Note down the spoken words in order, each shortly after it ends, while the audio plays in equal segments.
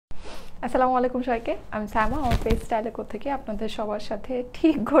আসসালামু আলাইকুম সবাইকে। আমি সাইমা, আমার পেজ স্টাইলে থেকে আপনাদের সবার সাথে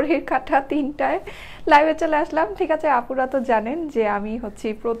ঠিক ঘড়ির কাঁটা 3টায় লাইভে চলে আসলাম। ঠিক আছে, আপুরা তো জানেন যে আমি হচ্ছি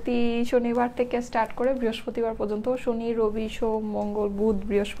প্রতি শনিবার থেকে স্টার্ট করে বৃহস্পতিবার পর্যন্ত, শনি রবি সোম মঙ্গল বুধ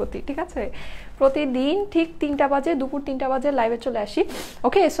বৃহস্পতি, ঠিক আছে, প্রতিদিন ঠিক 3টা বাজে, দুপুর 3টা বাজে লাইভে চলে আসি।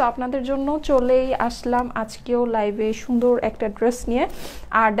 ওকে, সো আপনাদের জন্য চলেই আসলাম আজকেও লাইভে সুন্দর একটা ড্রেস নিয়ে।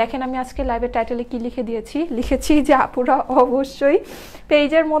 আর দেখেন আমি আজকে লাইভের টাইটেলে কি লিখেছি যে আপুরা অবশ্যই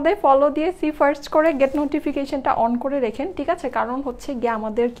পেজের মধ্যে ফলো দিয়ে সি ফার্স্ট করে গেট নোটিফিকেশনটা অন করে রেখেন, ঠিক আছে। কারণ হচ্ছে গিয়ে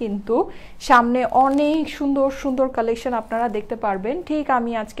আমাদের কিন্তু সামনে অনেক সুন্দর সুন্দর কালেকশন আপনারা দেখতে পারবেন। ঠিক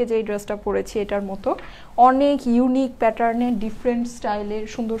আমি আজকে যেই ড্রেসটা পরেছি এটার মতো অনেক ইউনিক প্যাটার্নের ডিফারেন্ট স্টাইলের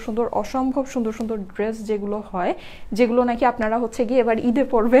সুন্দর সুন্দর অসম্ভব সুন্দর সুন্দর ড্রেস যেগুলো হয়, যেগুলো নাকি আপনারা হচ্ছে গিয়ে এবার ঈদে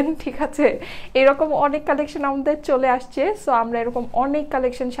পরবেন, ঠিক আছে। এরকম অনেক কালেকশন আমাদের চলে আসছে। সো আমরা এরকম অনেক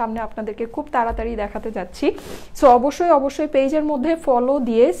কালেকশন সামনে আপনাদেরকে খুব তাড়াতাড়ি দেখাতে যাচ্ছি। সো অবশ্যই অবশ্যই পেজের মধ্যে ফলো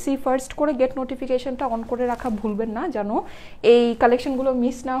দিয়ে সি ফার্স্ট করে গেট নোটিফিকেশনটা অন করে রাখা ভুলবেন না, যেন এই কালেকশনগুলো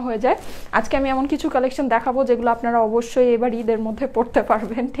মিস না হয়ে যায়। আজকে আমি এমন কিছু কালেকশন দেখাবো যেগুলো আপনারা অবশ্যই এবার ঈদের মধ্যে পড়তে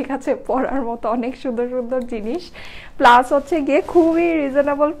পারবেন, ঠিক আছে। পরার মতো অনেক সুন্দর সুন্দর জিনিস, প্লাস হচ্ছে গিয়ে খুবই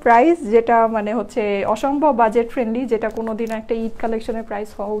রিজনেবল প্রাইস, যেটা মানে হচ্ছে অসম্ভব বাজেট ফ্রেন্ডলি, যেটা কোনোদিন একটা ঈদ কালেকশনের প্রাইস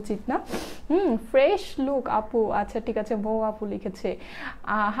হওয়া উচিত না। ফ্রেশ লুক আপু, আচ্ছা ঠিক আছে। বউ আপু লিখেছে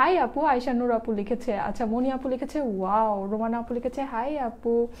হাই আপু, আয়শা নূর আপু লিখেছে, আচ্ছা মনি আপু লিখেছে ওয়াও, রোমানা আপু লিখেছে হাই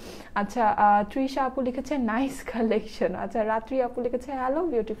আপু, আচ্ছা তৃষা আপু লিখেছে নাইস কালেকশন, আচ্ছা রাত্রি আপু লিখেছে হ্যালো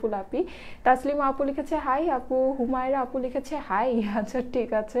বিউটিফুল আপি, তাসলিমা আপু লিখেছে হাই আপু, হুমায়রা আপু লিখেছে হাই, আচ্ছা ঠিক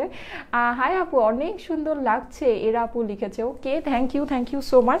আছে হাই আপু অনেক সুন্দর লাগছে, এরা আপু লিখেছে ওকে, thank you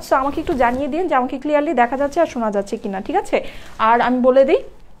so much. So আমাকে একটু জানিয়ে দিন যে আমাকে ক্লিয়ারলি দেখা যাচ্ছে আর শোনা যাচ্ছে কিনা, ঠিক আছে। আর আমি বলে দিই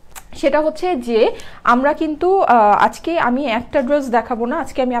সেটা হচ্ছে যে আমরা কিন্তু আজকে আমি একটা ড্রেস দেখাবো না,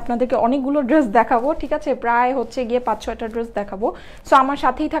 আজকে আমি আপনাদেরকে অনেকগুলো ড্রেস দেখাবো, ঠিক আছে। প্রায় হচ্ছে গিয়ে 5-6টা ড্রেস দেখাবো। সো আমার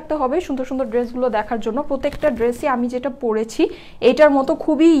সাথেই থাকতে হবে সুন্দর সুন্দর ড্রেসগুলো দেখার জন্য। প্রত্যেকটা ড্রেসই আমি যেটা পরেছি এটার মতো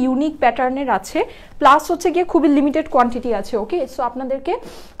খুবই ইউনিক প্যাটার্নের আছে, প্লাস হচ্ছে গিয়ে খুবই লিমিটেড কোয়ান্টিটি আছে। ওকে, সো আপনাদেরকে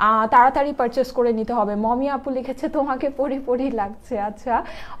তাড়াতাড়ি পারচেস করে নিতে হবে। মমি আপু লিখেছে তোমাকে পরি লাগছে, আচ্ছা।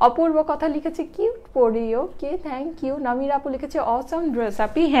 অপূর্ব কথা লিখেছে কিউট পরি, ওকে থ্যাংক ইউ। নামিরা আপু লিখেছে অসম ড্রেস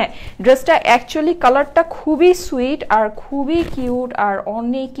আপি। হ্যাঁ, ড্রেসটা অ্যাকচুয়ালি কালারটা খুবই সুইট আর খুবই কিউট আর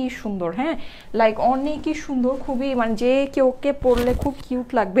অনেকই সুন্দর। হ্যাঁ, লাইক অনেকই সুন্দর, খুবই মানে যে কেউকে পরলে খুব কিউট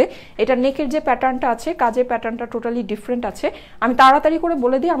লাগবে। এটা নেকের যে প্যাটার্নটা আছে, কাজের প্যাটার্নটা টোটালি ডিফারেন্ট আছে। আমি তাড়াতাড়ি করে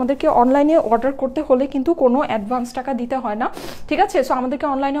বলে দিই, আমাদেরকে অনলাইনে অর্ডার করতে হলে কিন্তু কোনো অ্যাডভান্স টাকা দিতে হয় না, ঠিক আছে। সো আমাদেরকে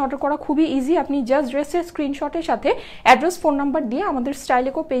অনলাইনে অর্ডার করা খুবই ইজি। আপনি জাস্ট ড্রেসের স্ক্রিনশটের সাথে অ্যাড্রেস ফোন নাম্বার দিয়ে আমাদের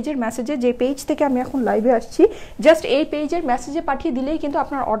স্টাইলেকো পেজের মেসেজে, যে পেজ থেকে আমি এখন লাইভে আসছি, জাস্ট এই পেজের মেসেজে পাঠিয়ে দিলেই কিন্তু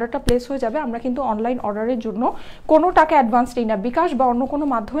আপনার অর্ডারটা প্লেস হয়ে যাবে। আমরা কিন্তু অনলাইন অর্ডারের জন্য কোনো টাকা অ্যাডভান্স নেই না, বিকাশ বা অন্য কোনো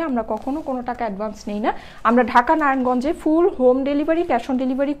মাধ্যমে আমরা কখনো কোনো টাকা অ্যাডভান্স নেই না। আমরা ঢাকা নারায়ণগঞ্জে ফুল home delivery, cash on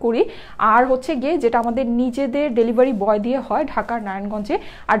delivery করি। আর হচ্ছে গিয়ে যেটা আমাদের নিজেদের ডেলিভারি বয় দিয়ে হয় ঢাকার নারায়ণগঞ্জে,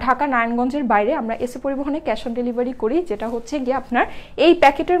 আর ঢাকা নারায়ণগঞ্জের বাইরে আমরা এসএ পরিবহনে ক্যাশ অন ডেলিভারি করি, যেটা হচ্ছে গিয়ে আপনার এই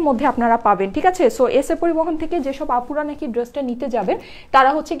প্যাকেটের মধ্যে আপনারা পাবেন, ঠিক আছে। সো এসএ পরিবহন থেকে যেসব আপুরা নাকি ড্রেসটা নিতে যাবেন তারা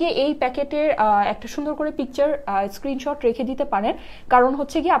হচ্ছে গিয়ে এই প্যাকেটের একটা সুন্দর করে পিকচার স্ক্রিনশট রেখে দিতে পারেন। কারণ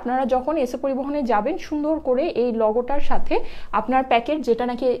হচ্ছে গিয়ে আপনারা যখন এসএ পরিবহনে যাবেন সুন্দর করে এই লগোটার সাথে আপনার প্যাকেট যেটা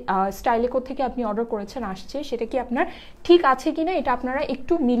নাকি স্টাইলেকো থেকে আপনি অর্ডার করেছেন আসছে, সেটা কি আপনার ঠিক আছে কিনা এটা আপনারা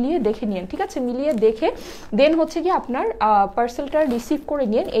একটু মিলিয়ে দেখে নিন, ঠিক আছে। মিলিয়ে দেখে দেন হচ্ছে গিয়ে আপনার পার্সেলটা রিসিভ করে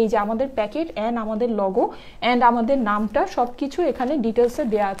নিন। এই যে আমাদের প্যাকেট অ্যান্ড আমাদের লগো অ্যান্ড আমাদের নামটা সব কিছু এখানে ডিটেলসে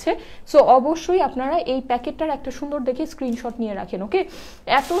দেওয়া আছে। সো অবশ্যই আপনারা এই প্যাকেটটার একটা সুন্দর দেখে স্ক্রিনশট নিয়ে রাখেন। ওকে,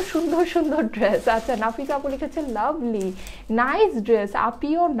 এত সুন্দর সুন্দর ড্রেস, আচ্ছা নাফিসা আপু লিখেছে লাভলি নাইস ড্রেস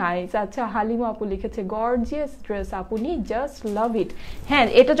আপিও নাইস, আচ্ছা হালিমা আপু লিখেছে গর্জিয়াস ড্রেস আপনি জাস্ট লাভ ইট। হ্যাঁ,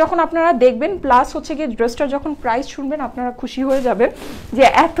 এটা যখন আপনারা দেখবেন প্লাস হচ্ছে গিয়ে ড্রেসটার যখন প্রাইস শুনবেন আপনারা খুশি হয়ে যাবেন যে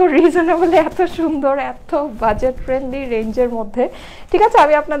এত রিজনেবল, এত সুন্দর, এত বাজেট ফ্রেন্ডলি রেঞ্জের মধ্যে, ঠিক আছে।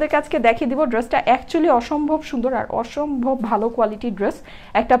 আমি আপনাদেরকে আজকে দেখিয়ে দিব ড্রেসটা অ্যাকচুয়ালি অসম্ভব সুন্দর আর অসম্ভব ভালো কোয়ালিটির ড্রেস,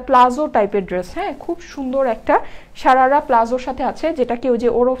 একটা প্লাজো টাইপের ড্রেস। হ্যাঁ, খুব সুন্দর একটা সারারা প্লাজোর সাথে আছে, যেটা কেউ যে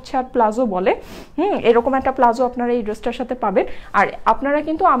ওরফ ছাড় প্লাজো বলে, এরকম একটা প্লাজো আপনারা এই ড্রেসটার সাথে পাবেন। আর আপনারা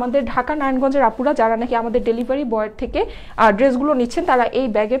কিন্তু আমাদের ঢাকা নারায়ণগঞ্জের আপুরা যারা নাকি আমাদের ডেলিভারি বয়ের থেকে ড্রেসগুলো নিচ্ছেন তারা এই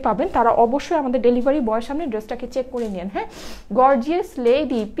ব্যাগে পাবেন, তারা অবশ্যই আমাদের ডেলিভারি বয়ের সামনে ড্রেসটাকে চেক করে নিন। হ্যাঁ, গর্জিয়াস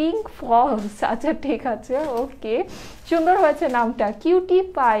লেডি পিঙ্ক ফলস, আচ্ছা ঠিক আছে ওকে, সুন্দর হয়েছে নামটা, কিউটি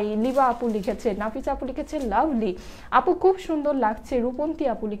পাই লিবা আপু লিখেছে, নাফিসা আপু লিখেছে লাভলি আপু খুব সুন্দর লাগছে, রূপন্তী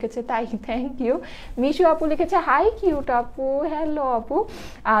আপু লিখেছে তাই থ্যাংক ইউ। মিশু আপু লিখেছে হাই কিউট আপু, হ্যালো আপু,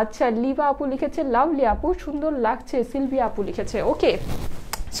 আচ্ছা লিবা আপু লিখেছে লাভলি আপু সুন্দর লাগছে, সিলভিয়া আপু লিখেছে ওকে।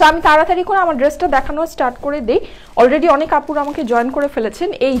 সো আমি তাড়াতাড়ি করে আমার ড্রেসটা দেখানো স্টার্ট করে দিই। অলরেডি অনেক আপুরা আমাকে জয়েন করে ফেলেছেন।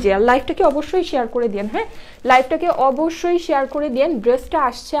 এই যে লাইভটাকে অবশ্যই শেয়ার করে দিন, হ্যাঁ লাইভটাকে অবশ্যই শেয়ার করে দিন। ড্রেসটা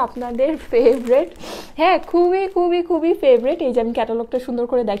আসছে আপনাদের ফেভারিট, হ্যাঁ খুবই খুবই খুবই ফেভারিট। এই যে আমি ক্যাটালগটা সুন্দর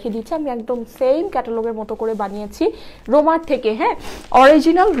করে দেখিয়ে দিচ্ছি, আমি একদম সেম ক্যাটালগের মতো করে বানিয়েছি রোমার থেকে, হ্যাঁ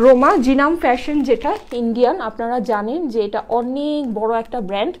অরিজিনাল রোমা জিনাম ফ্যাশন, যেটা ইন্ডিয়ান, আপনারা জানেন যে এটা অনেক বড় একটা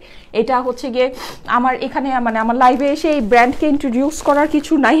ব্র্যান্ড। এটা হচ্ছে গিয়ে আমার এখানে মানে আমার লাইভে এসে এই ব্র্যান্ডকে ইন্ট্রোডিউস করার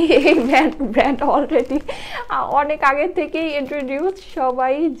কিছু নাই, এই ব্র্যান্ড অলরেডি অনেক আগে থেকেই ইন্ট্রোডিউস,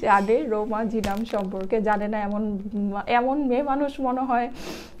 সবাই জানে রোমা জিনাম সম্পর্কে। জানে না এমন এমন মেয়ে মানুষ মনে হয়,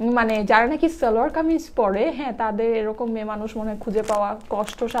 মানে যারা নাকি সালোয়ার কামিজ পরে, হ্যাঁ তাদের এরকম মেয়ে মানুষ মনে হয় খুঁজে পাওয়া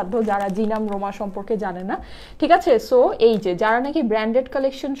কষ্টসাধ্য, যারা জিনাম রোমা সম্পর্কে জানে না, ঠিক আছে। সো এই যে যারা নাকি ব্র্যান্ডেড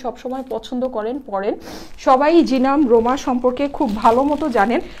কালেকশন সবসময় পছন্দ করেন পরেন, সবাই জিনাম রোমা সম্পর্কে খুব ভালো মতো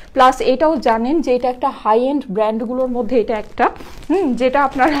জানেন। প্লাস এটাও জানেন যে এটা একটা হাই এন্ড ব্র্যান্ডগুলোর মধ্যে এটা একটা, যেটা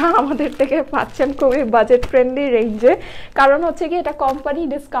আপনারা আমাদের থেকে পাচ্ছেন খুবই বাজেট ফ্রেন্ডলি রেঞ্জে। কারণ হচ্ছে কি এটা কোম্পানি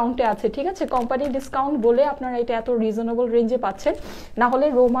ডিসকাউন্টে আছে, ঠিক আছে, কোম্পানি ডিসকাউন্ট বলে আপনারা এটা এত রিজনেবল রেঞ্জে পাচ্ছেন। না হলে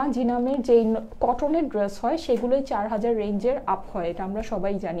রোমা জিনামের যে কটনের ড্রেস হয় সেগুলোই 4000 রেঞ্জের আপ হয়, এটা আমরা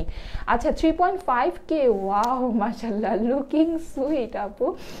সবাই জানি। আচ্ছা 3.5K, ওয়াও মাশাআল্লাহ, লুকিং সুইট আপু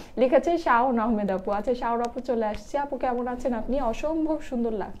লিখেছে শাওন আহমেদ আপু। আচ্ছা শাওন আপু চলে আসছে, আপু কেমন আছেন আপনি? অসম্ভব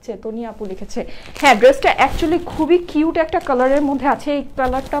সুন্দর লাগছে, তনি আপু লিখেছে। হ্যাঁ ড্রেসটা অ্যাকচুয়ালি খুবই কিউট একটা কালারের মধ্যে আছে, এই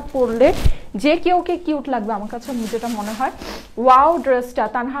কালারটা পরলে যে কেউকে কিউট লাগবে আমার কাছে যেটা মনে হয়। ওয়াও ড্রেসটা,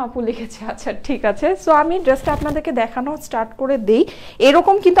 তানহা আপু লিখেছে। আচ্ছা ঠিক আছে, সো আমি ড্রেসটা আপনাদেরকে দেখানো স্টার্ট করে দেই।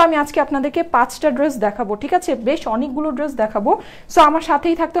 এরকম কিন্তু আমি আজকে আপনাদেরকে 5টা ড্রেস দেখাবো, ঠিক আছে, বেশ অনেকগুলো ড্রেস দেখাবো। সো আমার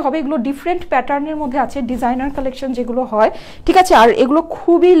সাথেই থাকতে হবে। এগুলো ডিফারেন্ট প্যাটার্নের মধ্যে আছে, ডিজাইনার কালেকশন যেগুলো হয়, ঠিক আছে, আর এগুলো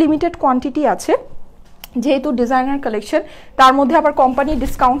খুবই লিমিটেড কোয়ান্টিটি আছে যেহেতু ডিজাইনার কালেকশন, তার মধ্যে আবার কোম্পানি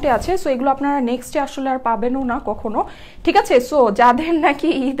ডিসকাউন্টে আছে। সো এগুলো আপনারা নেক্সটে আসলে আর পাবেনও না কখনো, ঠিক আছে। সো যাদের নাকি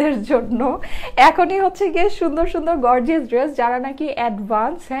ঈদের জন্য এখনই হচ্ছে গিয়ে সুন্দর সুন্দর গর্জিয়াস ড্রেস, যারা নাকি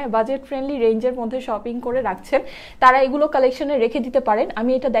অ্যাডভান্স, হ্যাঁ বাজেট ফ্রেন্ডলি রেঞ্জের মধ্যে শপিং করে রাখছেন, তারা এগুলো কালেকশনে রেখে দিতে পারেন।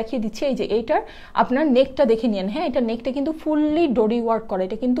 আমি এটা দেখিয়ে দিচ্ছি, এই যে এইটার আপনার নেকটা দেখে নিন, হ্যাঁ এটা নেকটা কিন্তু ফুললি ডোরি ওয়ার্ক করে,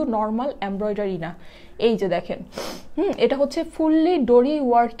 এটা কিন্তু নর্মাল এমব্রয়ডারি না। এই যে দেখেন, এটা হচ্ছে ফুললি ডোরি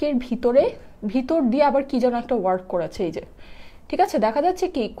ওয়ার্কের ভিতর দিয়ে আবার কি যেন একটা ওয়ার্ক করেছে, এই যে ঠিক আছে দেখা যাচ্ছে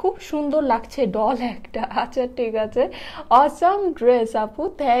কি, খুব সুন্দর লাগছে, ডল একটা। আচ্ছা ঠিক আছে, অসাম ড্রেস আপু,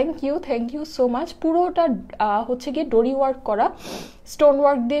 থ্যাংক ইউ সো মাচ। পুরোটা হচ্ছে গিয়ে ডোরি ওয়ার্ক করা, স্টোন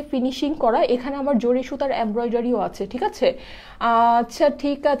ওয়ার্ক দিয়ে ফিনিশিং করা, এখানে আমার জরি সুতার এমব্রয়ডারিও আছে, ঠিক আছে। আচ্ছা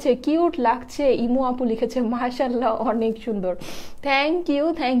ঠিক আছে, কিউট লাগছে, ইমু আপু লিখেছে, মাশাআল্লাহ অনেক সুন্দর,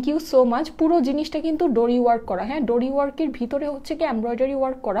 থ্যাংক ইউ সো মাচ। পুরো জিনিসটা কিন্তু ডোরি ওয়ার্ক করা, হ্যাঁ ডোরি ওয়ার্কের ভিতরে হচ্ছে কি এমব্রয়ডারি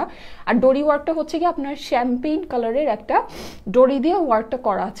ওয়ার্ক করা, আর ডোরি ওয়ার্কটা হচ্ছে কি আপনার শ্যাম্পেইন কালারের একটা ডোরি দিয়ে ওয়ার্কটা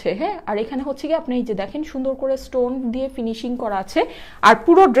করা আছে, হ্যাঁ। আর এখানে হচ্ছে কি আপনি এই যে দেখেন সুন্দর করে স্টোন দিয়ে ফিনিশিং করা আছে, আর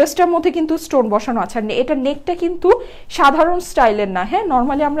পুরো ড্রেসটার মধ্যে কিন্তু স্টোন বসানো আছে। আর এটা নেকটা কিন্তু সাধারণ স্টাইলের না, হ্যাঁ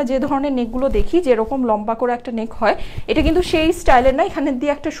নর্মালি আমরা যে ধরনের নেকগুলো দেখি যেরকম লম্বা করে একটা নেক হয়, এটা কিন্তু সেই স্টাইলের না। এখানে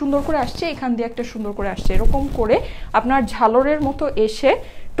দিয়ে একটা সুন্দর করে আসছে, এখান দিয়ে একটা সুন্দর করে আসছে, এরকম করে আপনার ঝালরের মতো এসে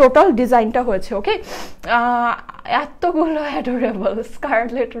টোটাল ডিজাইনটা হয়েছে, ওকে। এতগুলো অ্যাডোরেবল,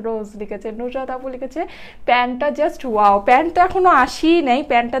 স্কারলেট রোজ লিখেছে, নুসরাত আপু লিখেছে প্যান্টটা জাস্ট ওয়াও। প্যান্টটা এখনো আসেই নেই,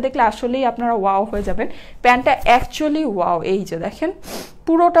 প্যান্টটা দেখলে আসলেই আপনারা ওয়াও হয়ে যাবেন, প্যান্টটা অ্যাকচুয়ালি ওয়াও। এই যে দেখেন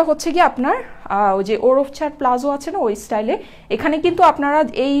পুরোটা হচ্ছে কি আপনার ওই যে ওরফ ছাড় প্লাজো আছে না ওই স্টাইলে। এখানে কিন্তু আপনারা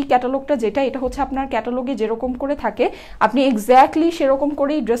এই ক্যাটালগটা যেটা, এটা হচ্ছে আপনার ক্যাটালগে যেরকম করে থাকে আপনি এক্স্যাক্টলি সেরকম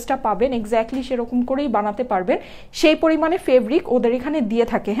করেই ড্রেসটা পাবেন, এক্স্যাক্টলি সেরকম করেই বানাতে পারবেন, সেই পরিমাণে ফেব্রিক ওদের এখানে দিয়ে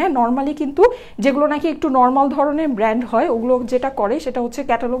থাকে, হ্যাঁ। নর্মালি কিন্তু যেগুলো নাকি একটু নর্মাল ধরনের ব্র্যান্ড হয়, ওগুলো যেটা করে সেটা হচ্ছে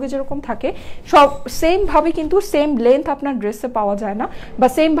ক্যাটালগে যেরকম থাকে সব সেমভাবে কিন্তু সেম লেন্থ আপনার ড্রেসে পাওয়া যায় না, বা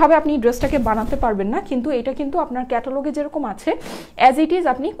সেমভাবে আপনি ড্রেসটাকে বানাতে পারবেন না। কিন্তু এটা কিন্তু আপনার ক্যাটালগে যেরকম আছে অ্যাজ ইট ইজ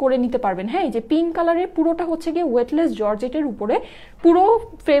আপনি করে নিতে পারবেন, হ্যাঁ। এই যে পিঙ্ক কালারের পুরোটা হচ্ছে গিয়ে ওয়েটলেস জর্জেটের উপরে পুরো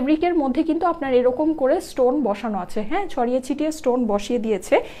ফেব্রিকের মধ্যে কিন্তু আপনার এরকম করে স্টোন বসানো আছে, হ্যাঁ ছড়িয়ে ছিটিয়ে স্টোন বসিয়ে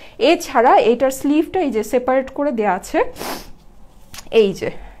দিয়েছে। এছাড়া এটার স্লিভটা এই যে সেপারেট করে দেওয়া আছে, এই যে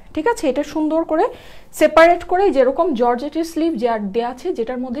ঠিক আছে, এটা সুন্দর করে সেপারেট করে যেরকম জর্জেটের স্লিভ দেওয়া আছে,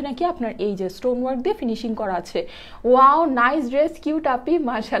 যেটার মধ্যে নাকি আপনার এই যে স্টোন ওয়ার্ক দিয়ে ফিনিশিং করা আছে। ওয়াও নাইস ড্রেস, কিউট আপি,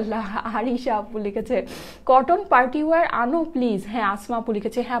 মাশাআল্লাহ। আরিশা আপু লিখেছে কটন পার্টি ওয়্যার আনো প্লিজ, হ্যাঁ আসমা আপু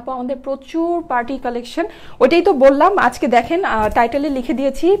লিখেছে, হ্যাঁ আপু আমাদের প্রচুর পার্টি কালেকশন, ওইটাই তো বললাম আজকে দেখেন টাইটেলে লিখে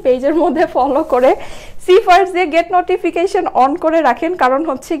দিয়েছি, পেজের মধ্যে ফলো করে সি ফার্স্ট দিয়ে গেট নোটিফিকেশন অন করে রাখেন, কারণ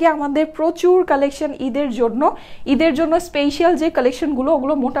হচ্ছে গিয়ে আমাদের প্রচুর কালেকশন ঈদের জন্য স্পেশাল যে কালেকশনগুলো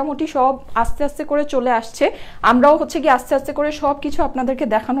ওগুলো মোটামুটি সব আস্তে আস্তে করে চলে চলে আসছে, আমরাও হচ্ছে গিয়ে আস্তে আস্তে করে সব কিছু আপনাদেরকে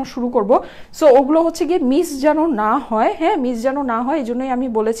দেখানো শুরু করব। সো ওগুলো হচ্ছে গিয়ে মিস যেন না হয়, হ্যাঁ মিস যেন না হয়, এই জন্যই আমি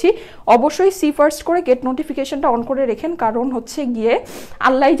বলেছি অবশ্যই সি ফার্স্ট করে গেট নোটিফিকেশনটা অন করে রেখেন, কারণ হচ্ছে গিয়ে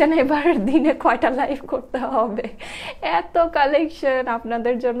আল্লাহ জানে এবার দিনে কয়টা লাইভ করতে হবে, এত কালেকশন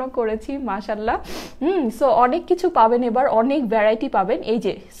আপনাদের জন্য করেছি মাশাল্লাহ। সো অনেক কিছু পাবেন এবার, অনেক ভ্যারাইটি পাবেন। এই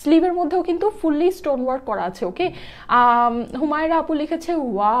যে স্লিভের মধ্যেও কিন্তু ফুললি স্টোন ওয়ার্ক করা আছে। ওকে, হুমায়রা আপু লিখেছে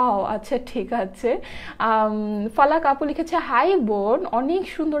ওয়াও, আচ্ছা ঠিক আছে। ফালাক আপু লিখেছে হাই বোন, অনেক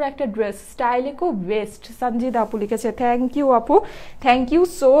সুন্দর একটা ড্রেস, স্টাইলে খুব বেস্ট। সঞ্জিদ আপু লিখেছে থ্যাংক ইউ আপু, thank you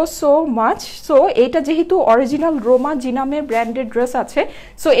so so much. So এইটা যেহেতু অরিজিনাল রোমা জিনামের ব্র্যান্ডেড ড্রেস আছে,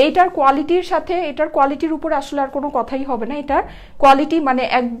 সো এইটার কোয়ালিটির সাথে এটার কোয়ালিটির উপর আসলে আর কোনো কথাই হবে না। এটার কোয়ালিটি মানে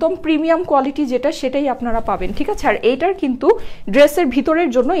একদম প্রিমিয়াম কোয়ালিটি যেটা, সেটাই আপনারা পাবেন, ঠিক আছে। আর এইটার কিন্তু ড্রেসের ভিতরের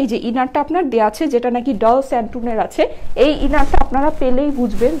জন্য এই যে ইনারটা আপনার দেওয়া আছে, যেটা নাকি ডল স্যান্টুনের আছে। এই ইনারটা আপনারা পেলেই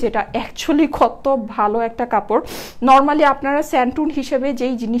বুঝবেন যেটা অ্যাকচুয়ালি কত ভালো একটা কাপড়। নর্মালি আপনারা স্যান্টুন হিসেবে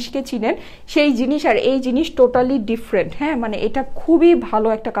যেই জিনিসকে চিনেন সেই জিনিস আর এই জিনিস টোটালি ডিফারেন্ট, হ্যাঁ মানে এটা খুবই ভালো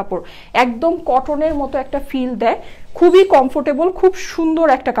একটা কাপড়, একদম কটনের মতো একটা ফিল দেয়, খুবই কমফোর্টেবল, খুব সুন্দর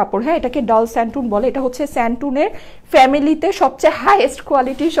একটা কাপড়। হ্যাঁ এটাকে ডাল স্যান্টুন বলে, এটা হচ্ছে স্যান্টুনের ফ্যামিলিতে সবচেয়ে হাইয়েস্ট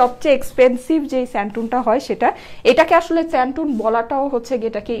কোয়ালিটি, সবচেয়ে এক্সপেন্সিভ যেই স্যান্টুনটা হয় সেটা। এটাকে আসলে স্যান্টুন বলাটাও হচ্ছে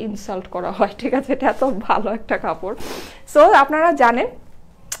গিয়ে এটাকে ইনসাল্ট করা হয়, ঠিক আছে, এটা এত ভালো একটা কাপড়। সো আপনারা জানেন।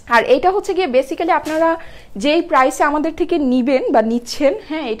 আর এটা হচ্ছে গিয়ে বেসিক্যালি আপনারা যেই প্রাইসে আমাদের থেকে নিবেন বা নিচ্ছেন,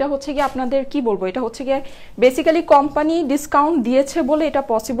 হ্যাঁ এটা হচ্ছে গিয়ে আপনাদের কি বলবো, এটা হচ্ছে গিয়ে বেসিক্যালি কোম্পানি ডিসকাউন্ট দিয়েছে বলে এটা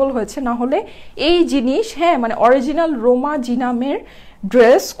পসিবল হয়েছে, না হলে এই জিনিস হ্যাঁ মানে অরিজিনাল রোমা জিনামের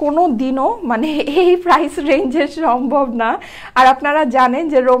ড্রেস কোনো দিনও মানে এই প্রাইস রেঞ্জে সম্ভব না। আর আপনারা জানেন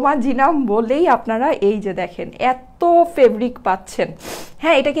যে রোমা জিনাম বলেই আপনারা এই যে দেখেন এত ফেব্রিক পাচ্ছেন।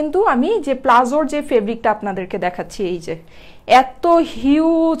 হ্যাঁ এটা কিন্তু আমি যে প্লাজোর যে ফেব্রিকটা আপনাদেরকে দেখাচ্ছি, এই যে এত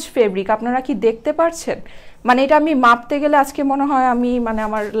হিউজ ফেব্রিক, আপনারা কি দেখতে পাচ্ছেন? মানে এটা আমি মাপতে গেলে আজকে মনে হয় আমি মানে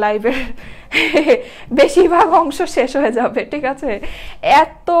আমার লাইভের বেশিরভাগ অংশ শেষ হয়ে যাবে, ঠিক আছে।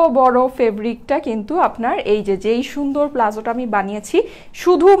 এত বড় ফেব্রিকটা কিন্তু আপনার এই যে যেই সুন্দর প্লাজোটা আমি বানিয়েছি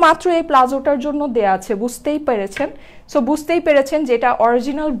শুধুমাত্র এই প্লাজোটার জন্য দেয়া আছে, বুঝতেই পেরেছেন। সো বুঝতেই পেরেছেন যে এটা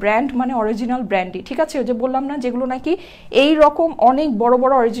অরিজিনাল ব্র্যান্ড মানে অরিজিনাল ব্র্যান্ডই, ঠিক আছে। ওই যে বললাম না যেগুলো নাকি এই রকম অনেক বড়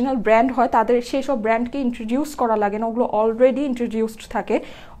বড় অরিজিনাল ব্র্যান্ড হয় তাদের সেই সব ব্র্যান্ডকে ইন্ট্রোডিউস করা লাগে না, ওগুলো অলরেডি ইন্ট্রোডিউসড থাকে।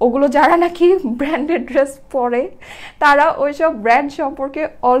 ওগুলো যারা নাকি ব্র্যান্ডেড ড্রেস পরে তারা ওইসব ব্র্যান্ড সম্পর্কে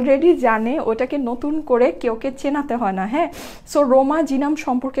অলরেডি জানে, ওটাকে নতুন করে কেউকে চেনাতে হয় না। হ্যাঁ সো রোমা জিনাম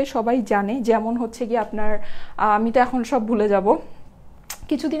সম্পর্কে সবাই জানে, যেমন হচ্ছে কি আপনার আমি তো এখন সব ভুলে যাব,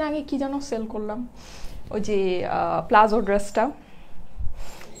 কিছুদিন আগে কি যেন সেল করলাম ওই যে প্লাজো ড্রেসটা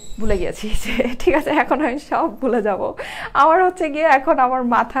ভুলে গেছি যে, ঠিক আছে এখন আমি সব ভুলে যাব। আমার হচ্ছে গিয়ে এখন আমার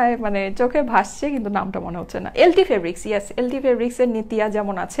মাথায় মানে চোখে ভাসছে কিন্তু নামটা মনে হচ্ছে না। এলটি ফেব্রিক্স, ইয়েস এলটি ফেব্রিক্সের নিতিয়া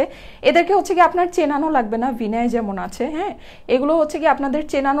যেমন আছে, এদেরকে হচ্ছে কি আপনার চেনানো লাগবে না। বিনয় যেমন আছে, হ্যাঁ এগুলো হচ্ছে কি আপনাদের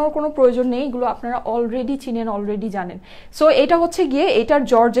চেনানোর কোনো প্রয়োজন নেই, এগুলো আপনারা অলরেডি চিনেন, অলরেডি জানেন। সো এটা হচ্ছে গিয়ে এটার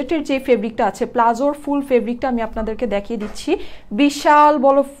জর্জেটের যে ফেব্রিকটা আছে, প্লাজোর ফুল ফেব্রিকটা আমি আপনাদেরকে দেখিয়ে দিচ্ছি। বিশাল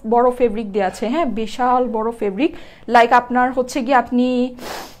বড় ফেব্রিক দেওয়া আছে, হ্যাঁ বিশাল বড় ফেব্রিক, লাইক আপনার হচ্ছে গিয়ে আপনি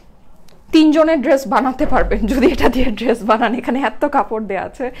 3 জনের ড্রেস বানাতে পারবেন যদি এটা দিয়ে ড্রেস বানান, এখানে এত কাপড় দেওয়া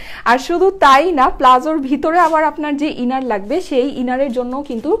আছে। আর শুধু তাই না, প্লাজোর ভিতরে আবার আপনার যে ইনার লাগবে সেই ইনারের জন্য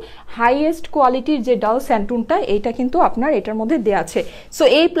কিন্তু হাইয়েস্ট কোয়ালিটির যে ডাল স্যান্টুনটা এইটা কিন্তু আপনার এটার মধ্যে দেওয়া আছে। সো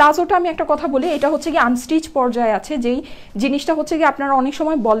এই প্লাজোটা আমি একটা কথা বলি, এটা হচ্ছে কি আনস্টিচ পর্যায়ে আছে, যেই জিনিসটা হচ্ছে কি আপনারা অনেক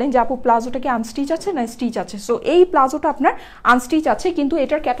সময় বলেন যে আপু প্লাজোটা কি আনস্টিচ আছে না স্টিচ আছে। সো এই প্লাজোটা আপনার আনস্টিচ আছে, কিন্তু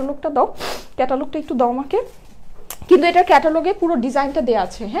এটার ক্যাটালগটা দাও, ক্যাটালগটা একটু দাও আমাকে, কিন্তু এটার ক্যাটালগে পুরো ডিজাইনটা দেওয়া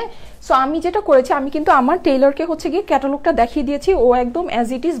আছে। হ্যাঁ সো আমি যেটা করেছি, আমি কিন্তু আমার টেইলরকে হচ্ছে গিয়ে ক্যাটালগটা দেখিয়ে দিয়েছি, ও একদম অ্যাজ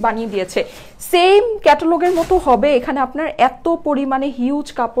ইট ইজ বানিয়ে দিয়েছে, সেম ক্যাটালগের মতো হবে। এখানে আপনার এত পরিমাণে হিউজ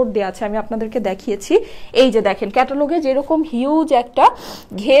কাপড় দেওয়া আছে, আমি আপনাদেরকে দেখিয়েছি। এই যে দেখেন ক্যাটালগে যেরকম হিউজ একটা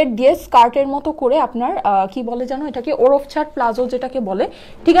ঘের দিয়ে স্কার্টের মতো করে আপনার কি বলে জানো এটাকে, ওরফ ছাট প্লাজো যেটাকে বলে,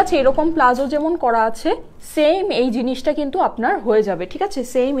 ঠিক আছে, এরকম প্লাজো যেমন করা আছে সেম এই জিনিসটা কিন্তু আপনার হয়ে যাবে, ঠিক আছে,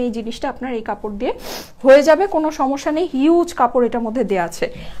 সেম এই জিনিসটা আপনার এই কাপড় দিয়ে হয়ে যাবে, কোনো সমস্যা নেই। হিউজ কাপড় এটার মধ্যে দেওয়া আছে।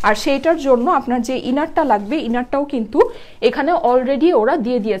 আর সেইটার জন্য আপনার যে ইনারটা লাগবে, ইনারটাও কিন্তু এখানে অলরেডি ওরা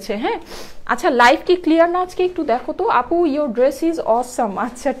দিয়ে দিয়েছে। হ্যাঁ আচ্ছা লাইভ কি ক্লিয়ার না আজকে একটু দেখো তো আপু, ইউর ড্রেস ইজ অসাম।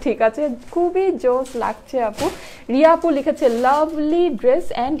 আচ্ছা ঠিক আছে, খুবই জোস লাগছে আপু। রিয়া আপু লিখেছে lovely dress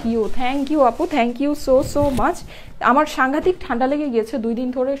and you, thank you আপু, thank you so so much. আমার সাংঘাতিক ঠান্ডা লেগে গিয়েছে 2 দিন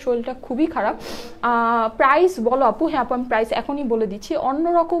ধরে, শরীরটা খুবই খারাপ। প্রাইস বলো আপু। হ্যাঁ আপু আমি প্রাইস এখনই বলে দিচ্ছি।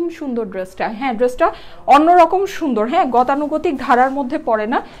 অন্যরকম সুন্দর ড্রেসটা, হ্যাঁ ড্রেসটা অন্যরকম সুন্দর, হ্যাঁ গতানুগতিক ধারার মধ্যে পড়ে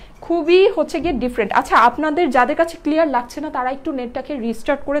না, খুবই হচ্ছে গিয়ে ডিফারেন্ট। আচ্ছা আপনাদের যাদের কাছে ক্লিয়ার লাগছে না তারা একটু নেটটাকে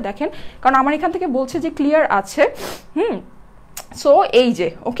রিস্টার্ট করে দেখেন, কারণ আমার এখান থেকে বলছে যে ক্লিয়ার আছে। সো এই যে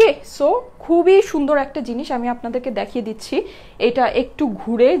ওকে, সো খুবই সুন্দর একটা জিনিস আমি আপনাদেরকে দেখিয়ে দিচ্ছি। এটা একটু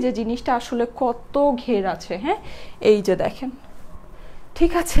ঘুরে যে জিনিসটা আসলে কত ঘের আছে, হ্যাঁ এই যে দেখেন,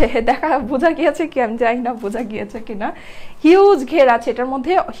 ঠিক আছে দেখা বোঝা গিয়েছে কি আমি জানি না বোঝা গিয়েছে কিনা, হিউজ ঘের আছে এটার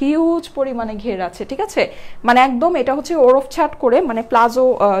মধ্যে, হিউজ পরিমাণে ঘের আছে, ঠিক আছে। মানে একদম এটা হচ্ছে ওরফ ছাট করে, মানে প্লাজো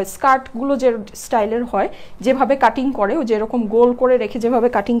স্কার্টগুলো যে স্টাইলের হয় যেভাবে কাটিং করে, ও যেরকম গোল করে রেখে যেভাবে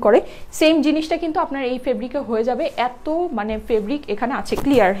কাটিং করে, সেম জিনিসটা কিন্তু আপনার এই ফেব্রিকে হয়ে যাবে। এত মানে ফেব্রিক এখানে আছে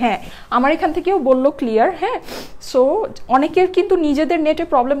ক্লিয়ার, হ্যাঁ আমার এখান থেকেও বললো ক্লিয়ার, হ্যাঁ। সো অনেকের কিন্তু নিজেদের নেটে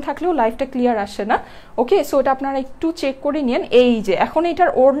প্রবলেম থাকলেও লাইফটা ক্লিয়ার আসে না, ওকে। সো এটা আপনারা একটু চেক করে নিন। এই যে এখন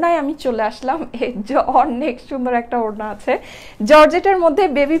এটার ওড়নায় আমি চলে আসলাম, অনেক সুন্দর একটা ওড়না আছে জর্জেটের মধ্যে,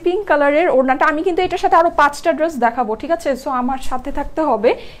 বেবি পিঙ্ক কালারের ওড়নাটা। আমি কিন্তু এটার সাথে আরো 5টা ড্রেস দেখাবো, ঠিক আছে। সো আমার সাথে থাকতে হবে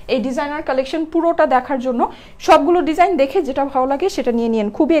এই ডিজাইনার কালেকশন পুরোটা দেখার জন্য। সবগুলো ডিজাইন দেখে যেটা ভালো লাগে সেটা নিয়ে নিন,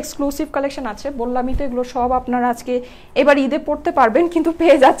 খুবই এক্সক্লুসিভ কালেকশন আছে, বললামই তো এগুলো সব আপনারা আজকে এবার ঈদে পড়তে পারবেন, কিন্তু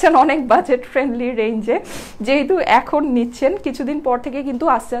পেয়ে যাচ্ছেন অনেক বাজেট ফ্রেন্ডলি রেঞ্জে। যেহেতু এখন নিচ্ছেন, কিছুদিন পর থেকে কিন্তু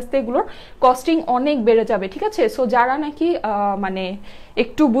আস্তে আস্তে এগুলোর কস্টিং অনেক বেড়ে যাবে, ঠিক আছে। সো যারা নাকি মানে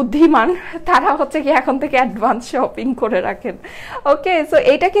একটু বুদ্ধিমান তারা হচ্ছে কি এখন থেকে অ্যাডভান্স শপিং করে রাখেন, ওকে। সো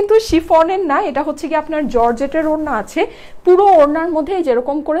এটা কিন্তু শিফনের না, এটা হচ্ছে কি আপনার জর্জেটের ওড়না আছে, পুরো ওড়নার মধ্যে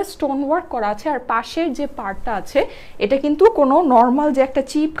যেরকম করে স্টোন ওয়ার্ক করা আছে, আর পাশের যে পার্টটা আছে এটা কিন্তু কোনো নর্মাল যে একটা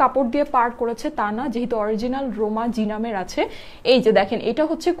চিপ কাপড় দিয়ে পার্ট করেছে তা না, যেহেতু অরিজিনাল রোমা জিনামের আছে। এই যে দেখেন এটা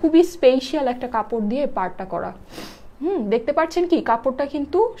হচ্ছে খুবই স্পেশাল একটা কাপড় দিয়ে পার্টটা করা, দেখতে পাচ্ছেন কি কাপড়টা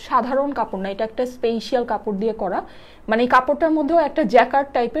কিন্তু সাধারণ কাপড় না, এটা একটা স্পেশাল কাপড় দিয়ে করা, মানে এই কাপড়টার মধ্যেও একটা জ্যাকার্ড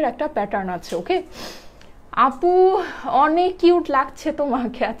টাইপের একটা প্যাটার্ন আছে, ওকে। আপু অনেক কিউট লাগছে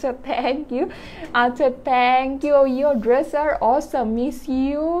তোমাকে, আচ্ছা থ্যাংক ইউ, আচ্ছা thank you, your dress R Assam, miss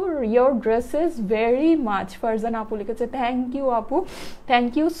you your dresses very much, Farzan আপু লিখেছে থ্যাংক ইউ আপু,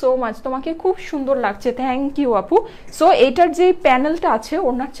 থ্যাংক ইউ সো মাচ, তোমাকে খুব সুন্দর লাগছে, থ্যাংক ইউ আপু। সো এটার যে প্যানেলটা আছে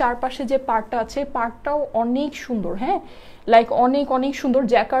ওনার চারপাশে যে পার্টটা আছে, পার্টটাও অনেক সুন্দর, হ্যাঁ লাইক অনেক অনেক সুন্দর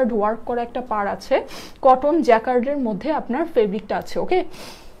জ্যাকার্ড ওয়ার্ক করা একটা পার আছে, কটন জ্যাকার্ডের মধ্যে আপনার ফেব্রিকটা আছে, ওকে।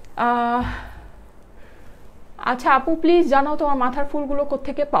 আচ্ছা আপু প্লিজ জানাও তোমার মাথার ফুলগুলো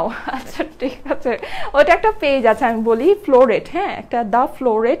কোত্থেকে পাও। আচ্ছা ঠিক আছে, ওটা একটা পেজ আছে আমি বলি, ফ্লোরেট, হ্যাঁ একটা দ্য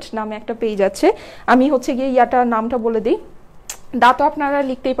ফ্লোরেট নামে একটা পেজ আছে, আমি হচ্ছে গিয়ে ইয়াটার নামটা বলে দিই, দা তো আপনারা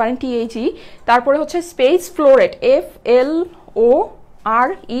লিখতেই পারেন THE, তারপরে হচ্ছে space floret, FLORET,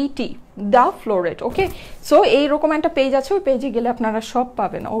 the floret, okay. So এইরকম একটা পেজ আছে, ওই পেজে গেলে আপনারা সব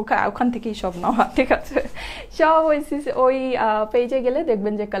পাবেন, ওখান থেকেই সব নেওয়া, ঠিক আছে। সব ওই পেজে গেলে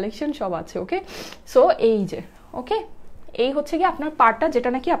দেখবেন যে কালেকশন সব আছে, ওকে। সো এই যে ওকে, এই হচ্ছে কি আপনার পার্টটা যেটা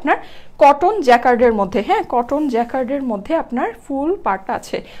নাকি আপনার কটন জ্যাকার্ডের মধ্যে, হ্যাঁ কটন জ্যাকার্ডের মধ্যে আপনার ফুল পার্টটা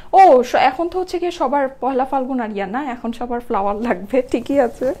আছে। ও এখন তো হচ্ছে কি সবার পয়লা ফাল্গুন আর ইয়া না, এখন সবার ফ্লাওয়ার লাগবে, ঠিকই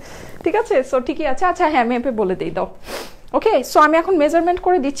আছে, ঠিক আছে। সো ঠিকই আছে, আচ্ছা হ্যাঁ মেপে বলে দিই দাও, ওকে। সো আমি এখন মেজারমেন্ট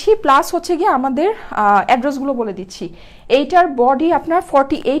করে দিচ্ছি, প্লাস হচ্ছে গিয়ে আমাদের অ্যাড্রেসগুলো বলে দিচ্ছি। এইটার বডি আপনার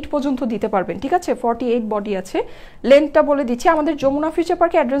 48 পর্যন্ত দিতে পারবেন, ঠিক আছে, 48 বডি আছে। লেন্থটা বলে দিচ্ছি, আমাদের যমুনা ফিউচার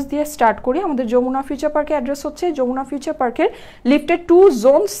পার্কে অ্যাড্রেস দিয়ে স্টার্ট করি। আমাদের যমুনা ফিউচার পার্কে অ্যাড্রেস হচ্ছে যমুনা ফিউচার পার্কের লিফটেড 2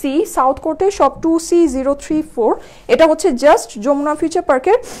 জোন সি, সাউথ কোর্টে সব 2C034, এটা হচ্ছে জাস্ট যমুনা ফিউচার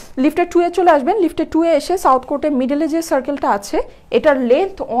পার্কের লিফটেড 2 এ চলে আসবেন। লিফটেড 2 এ এসে সাউথ কোর্টের মিডলে যে সার্কেলটা আছে এটার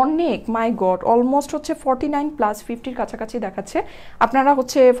লেন্থ অনেক, মাই গড, অলমোস্ট হচ্ছে 49 প্লাস 50-র কাছাকাছি দেখাচ্ছে, আপনারা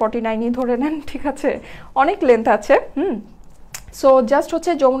হচ্ছে 49ই ধরে নেন, ঠিক আছে, অনেক লেন্থ আছে। সো জাস্ট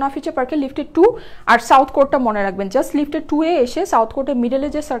হচ্ছে যমুনা ফিউচার পার্কের লিফটেড 2 আর সাউথ কোর্টটা মনে রাখবেন, জাস্ট লিফটেড 2 এ এসে সাউথ কোর্টের মিডলে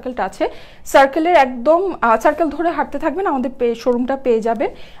যে সার্কেলটা আছে, সার্কেলের একদম সার্কেল ধরে হাঁটতে থাকবেন, আমাদের শোরুমটা পেয়ে যাবেন,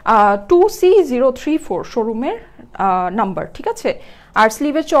 2C034 শোরুমের নাম্বার, ঠিক আছে। আর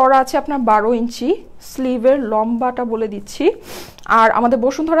স্লিভের চওড়া আছে আপনার 12 ইঞ্চি, স্লিভের লম্বাটা বলে দিচ্ছি। আর আমাদের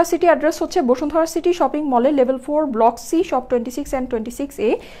বসুন্ধরা সিটি অ্যাড্রেস হচ্ছে বসুন্ধরা সিটি শপিং মলে level 4 block C shop 26 and 26A।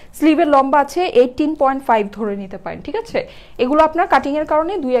 স্লিভের লম্বা আছে 18.5 ধরে নিতে পারেন, ঠিক আছে। এগুলো আপনার কাটিংয়ের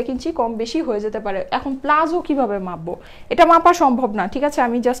কারণে 2-1 ইঞ্চি কম বেশি হয়ে যেতে পারে। এখন প্লাজো কিভাবে মাপবো, এটা মাপা সম্ভব না, ঠিক আছে,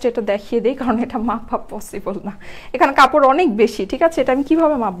 আমি জাস্ট এটা দেখিয়ে দিই কারণ এটা মাপা পসিবল না, এখানে কাপড় অনেক বেশি, ঠিক আছে। এটা আমি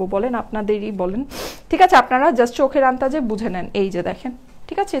কিভাবে মাপবো বলেন, আপনাদেরই বলেন, ঠিক আছে, আপনারা জাস্ট চোখের আন্দাজে বুঝে নেন। এই যে দেখেন,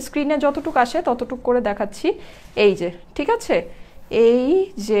 ঠিক আছে, স্ক্রিনে যতটুকু আসে ততটুকু করে দেখাচ্ছি, এই যে, ঠিক আছে,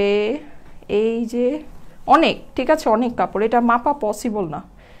 এই যে অনেক, ঠিক আছে, অনেক কাপড়, এটা মাপা পসিবল না,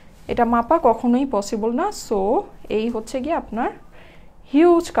 এটা মাপা কখনোই পসিবল না। সো এই হচ্ছে গিয়ে আপনার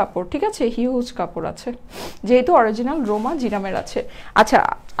হিউজ কাপড়, ঠিক আছে, হিউজ কাপড় আছে, যেহেতু অরিজিনাল রোমা জিনামের আছে। আচ্ছা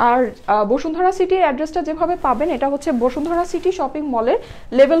আর বসুন্ধরা সিটির অ্যাড্রেসটা যেভাবে পাবেন, এটা হচ্ছে বসুন্ধরা সিটি শপিং মলের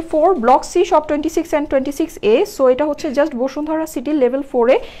level 4 block C shop 26 and 26A। So এটা হচ্ছে জাস্ট বসুন্ধরা সিটির লেভেল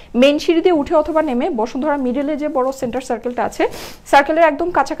 4-এ মেইন সিঁড়ি দিয়ে উঠে অথবা নেমে বসুন্ধরা মিডলে যে বড় সেন্টার সার্কেলটা আছে, সার্কেলের একদম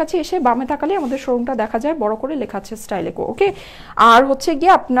কাছাকাছি এসে বামে তাকালে আমাদের শোরুমটা দেখা যায়, বড় করে লেখা আছে স্টাইলেকো। ওকে, আর হচ্ছে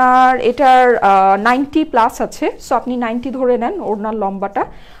গিয়ে আপনার এটার 90+ আছে, সো আপনি 90 ধরে নেন ওড়নার লম্বাটা।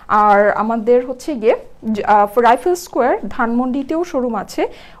 আর আমাদের হচ্ছে গিয়ে রাইফেল স্কোয়ার ধানমন্ডিতেও শোরুম আছে,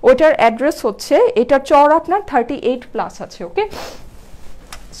 ওইটার অ্যাড্রেস হচ্ছে, এটার চড় আপনার 38+ আছে। ওকে,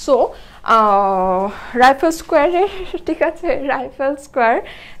 সো রাইফেল স্কোয়ারে, ঠিক আছে, রাইফেল স্কোয়ার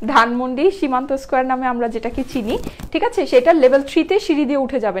ধানমন্ডি সীমান্ত স্কোয়ার নামে আমরা যেটাকে চিনি, ঠিক আছে, সেটা লেভেল 3-তে সিঁড়ি দিয়ে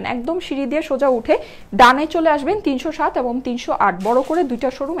উঠে যাবেন, একদম সিঁড়ি দিয়ে সোজা উঠে ডানে চলে আসবেন 307 এবং 308, বড় করে দুইটা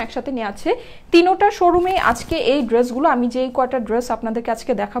শোরুম একসাথে নিয়ে আছে। তিনোটা শোরুমে আজকে এই ড্রেসগুলো, আমি যেই কয়টা ড্রেস আপনাদেরকে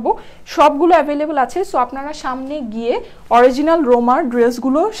আজকে দেখাবো সবগুলো অ্যাভেলেবেল আছে। সো আপনারা সামনে গিয়ে অরিজিনাল রোমার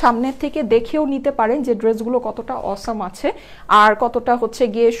ড্রেসগুলো সামনের থেকে দেখেও নিতে পারেন যে ড্রেসগুলো কতটা অসাম আছে আর কতটা হচ্ছে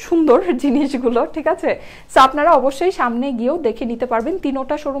গিয়ে সুন্দর জিনিসগুলো, ঠিক আছে। সো আপনারা অবশ্যই সামনে গিয়েও দেখে নিতে পারবেন।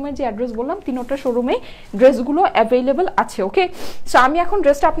 তিনোটা শোরুমের যে অ্যাড্রেস বললাম, তিনোটা শোরুমে ড্রেসগুলো অ্যাভেলেবল আছে। ওকে, সো আমি এখন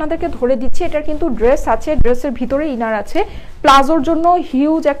ড্রেসটা আপনাদেরকে ধরে দিচ্ছি। এটার কিন্তু ড্রেস আছে, ড্রেসের ভিতরে ইনার আছে, প্লাজোর জন্য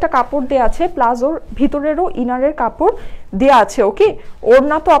হিউজ একটা কাপড় দেওয়া আছে, প্লাজোর ভিতরেরও ইনারের কাপড় দেওয়া আছে। ওকে,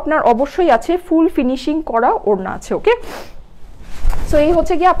 ওড়না তো আপনার অবশ্যই আছে, ফুল ফিনিশিং করা ওড়না আছে। ওকে, সো এই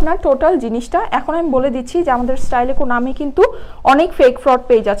হচ্ছে গিয়ে আপনার টোটাল জিনিসটা। এখন আমি বলে দিচ্ছি যে আমাদের স্টাইলেকো নামে কিন্তু অনেক ফেক ফ্রড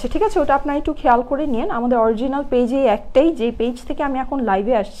পেজ আছে, ঠিক আছে, ওটা আপনারা একটু খেয়াল করে নিন। আমাদের অরিজিনাল পেজে একটাই, যে পেজ থেকে আমি এখন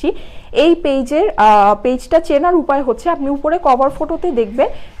লাইভে আসছি, এই পেজটা চেনার উপায় হচ্ছে আপনি উপরে কভার ফটোতে দেখবেন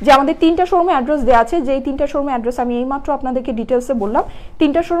যে আমাদের 3টা শোরুমে অ্যাড্রেস দেওয়া আছে, যেই 3টা শোরুমে অ্যাড্রেস আমি এইমাত্র আপনাদেরকে ডিটেলসে বললাম,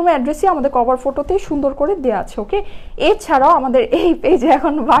 3টা শোরুমে অ্যাড্রেসই আমাদের কভার ফটোতে সুন্দর করে দেওয়া আছে। ওকে, এছাড়াও আমাদের এই পেজে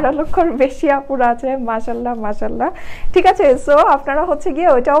এখন 12 লক্ষর বেশি আপুরা আছে, মাশাল্লাহ মাশাল্লাহ, ঠিক আছে। সো আপনারা হচ্ছে গিয়ে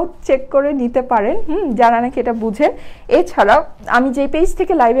ওইটাও চেক করে নিতে পারেন, যারা নাকি এটা বুঝেন। এছাড়াও আমি যে পেজ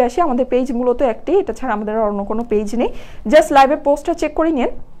থেকে লাইভে আসি, আমাদের পেজ মূলত একটি, এটা ছাড়া আমাদের অন্য কোনো পেজ নেই। জাস্ট লাইভের পোস্টটা চেক করে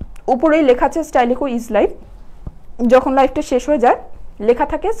নিন, উপরেই লেখা আছে স্টাইলেকো ইজ লাইভ, যখন লাইভটা শেষ হয়ে যায় লেখা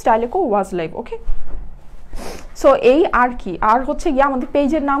থাকে স্টাইলেকো ওয়াজ লাইভ। ওকে, সো এই আর কি, আর হচ্ছে গিয়ে আমাদের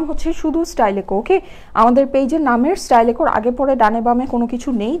পেজের নাম হচ্ছে শুধু স্টাইলেকো। ওকে, আমাদের পেজের নামের স্টাইলেকোর আগে পরে ডানে বামে কোনো কিছু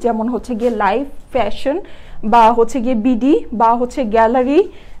নেই, যেমন হচ্ছে গিয়ে লাইভ ফ্যাশন বা হচ্ছে গিয়ে বিডি বা হচ্ছে গ্যালারি,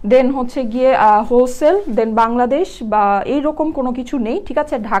 দেন হচ্ছে গিয়ে হোলসেল, দেন বাংলাদেশ বা এইরকম কোনো কিছু নেই, ঠিক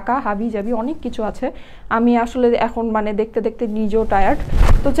আছে। ঢাকা হাবি জাবি অনেক কিছু আছে, আমি আসলে এখন মানে দেখতে দেখতে নিজেও টায়ার্ড,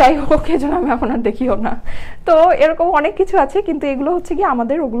 তো যাই হোক এজন্য আমি এখন আর দেখিও না। তো এরকম অনেক কিছু আছে, কিন্তু এগুলো হচ্ছে কি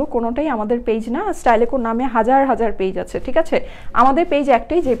আমাদের, ওগুলো কোনোটাই আমাদের পেজ না। স্টাইলেকো নামে হাজার হাজার পেজ আছে, ঠিক আছে। আমাদের পেজ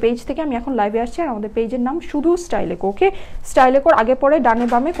একটাই, যে পেজ থেকে আমি এখন লাইভে আসছি, আর আমাদের পেজের নাম শুধু স্টাইলেকো। ওকে, স্টাইলেকোর আগে পরে ডানে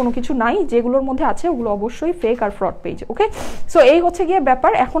বামে কোনো কিছু নাই, যেগুলোর মধ্যে আছে ওগুলো অবশ্যই ফেক আর ফ্রড পেজ। ওকে, সো এই হচ্ছে গিয়ে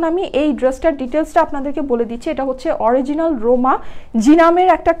ব্যাপার। এখন আমি এই ড্রেসটার ডিটেলসটা আপনাদেরকে বলে দিচ্ছি। এটা হচ্ছে অরিজিনাল রোমা জিনামের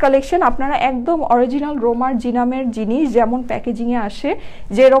একটা কালেকশন। আপনারা একদম অরিজিনাল রোমার জিনামের জিনিস যেমন প্যাকেজিংয়ে আসে,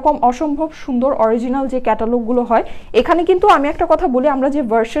 যেরকম অসম্ভব সুন্দর অরিজিনাল যে ক্যাটালগুলো হয়, এখানে কিন্তু আমি একটা কথা বলি, আমরা যে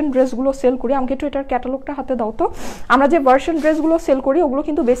ভার্সন ড্রেসগুলো সেল করি, আমাকে একটু এটার ক্যাটালগটা হাতে দাও তো। আমরা যে ভার্সন ড্রেসগুলো সেল করি ওগুলো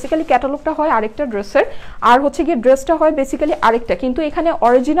কিন্তু বেসিক্যালি ক্যাটালগটা হয় আরেকটা ড্রেসের, আর হচ্ছে গিয়ে ড্রেসটা হয় বেসিক্যালি আরেকটা। কিন্তু এখানে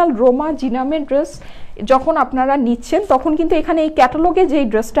অরিজিনাল রোমা জিনামের ড্রেস যখন আপনারা নিচ্ছেন তখন কিন্তু এখানে এই ক্যাটালগে যেই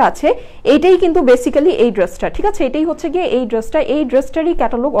ড্রেসটা আছে এইটাই কিন্তু বেসিক্যালি এই ড্রেসটা, ঠিক আছে। এটাই হচ্ছে গিয়ে এই ড্রেসটা, এই ড্রেসটারই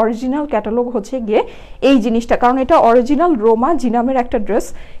ক্যাটালগ, অরিজিনাল ক্যাটালগ হচ্ছে গিয়ে এই জিনিসটা, কারণ এটা অরিজিনাল রোমা জিনামের একটা ড্রেস।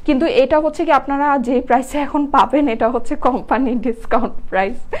 কিন্তু এটা হচ্ছে কি আপনারা যে প্রাইসে এখন পাবেন এটা হচ্ছে কোম্পানি ডিসকাউন্ট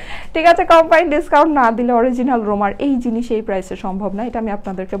প্রাইস, ঠিক আছে। কোম্পানি ডিসকাউন্ট না দিলে অরিজিনাল রোমার এই জিনিস এই প্রাইসে সম্ভব না, এটা আমি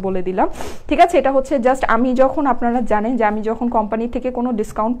আপনাদেরকে বলে দিলাম, ঠিক আছে। এটা হচ্ছে জাস্ট আমি যখন, আপনারা জানেন যে আমি যখন কোম্পানি থেকে কোনো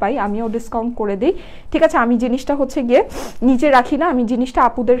ডিসকাউন্ট পাই আমিও ডিসকাউন্ট করে দিই, ঠিক আছে। আমি জিনিসটা হচ্ছে গিয়ে নিচে রাখি না, আমি জিনিসটা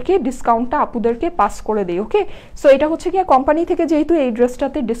আপুদেরকে ডিসকাউন্টটা আপুদেরকে পাস করে দিই। ওকে, সো এটা হচ্ছে গিয়ে কোম্পানি থেকে যেহেতু এই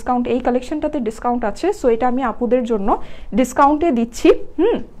ড্রেসটাতে ডিসকাউন্ট, এই কালেকশনটাতে ডিসকাউন্ট আছে, সো এটা আমি আপুদের জন্য ডিসকাউন্টে দিচ্ছি।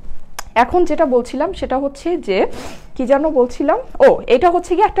 এখন যেটা বলছিলাম সেটা হচ্ছে যে কি যেন বলছিলাম, ও এটা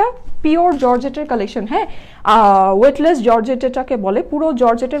হচ্ছে কি একটা পিওর জর্জেটের কালেকশন, হ্যাঁ, ওয়েটলেস জর্জেটেটাকে বলে। পুরো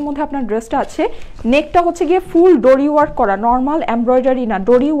জর্জেটের মধ্যে আপনার ড্রেসটা আছে, নেকটা হচ্ছে গিয়ে ফুল ডোরি ওয়ার্ক করা, নর্মাল এমব্রয়ডারি না,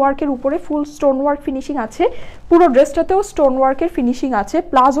 ডোরি ওয়ার্কের উপরে ফুল স্টোন ওয়ার্ক ফিনিশিং আছে, পুরো ড্রেসটাতেও স্টোন ওয়ার্কের ফিনিশিং আছে।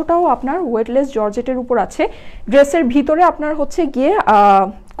 প্লাজোটাও আপনার ওয়েটলেস জর্জেটের উপর আছে। ড্রেসের ভিতরে আপনার হচ্ছে গিয়ে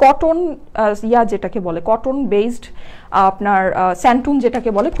কটন যেটাকে বলে কটন বেসড আপনার স্যান্টুন যেটাকে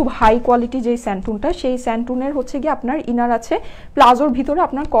বলে, খুব হাই কোয়ালিটি যেই স্যান্টুনটা, সেই স্যান্টুনের হচ্ছে গিয়ে আপনার ইনার আছে, প্লাজোর ভিতরে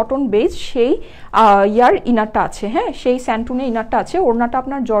আপনার কটন বেজ সেই ইনারটা আছে, হ্যাঁ সেই স্যান্টুনের ইনারটা আছে। ওড়নাটা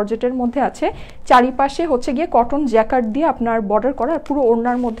আপনার জর্জেটের মধ্যে আছে, চারিপাশে হচ্ছে গিয়ে কটন জ্যাকার্ড দিয়ে আপনার বর্ডার করা, আর পুরো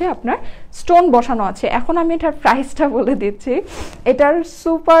ওড়নার মধ্যে আপনার স্টোন বসানো আছে। এখন আমি এটার প্রাইসটা বলে দিচ্ছি, এটার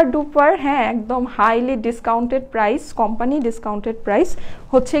সুপার ডুপার হ্যাঁ একদম highly discounted price, company discounted price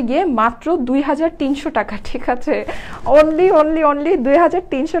হচ্ছে গিয়ে মাত্র 2300 টাকা, ঠিক আছে? অনলি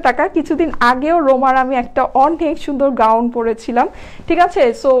 2300 টাকা। কিছুদিন আগেও রোমার আমি একটা অনেক সুন্দর গাউন পরেছিলাম, ঠিক আছে?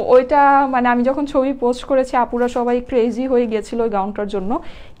 সো ওইটা মানে আমি যখন ছবি পোস্ট করেছি আপুরা সবাই ক্রেজি হয়ে গেছিল ওই গাউনটার জন্য।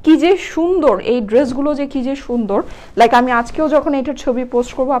 কি যে সুন্দর এই ড্রেসগুলো, যে কি যে সুন্দর, লাইক আমি আজকেও যখন এটার ছবি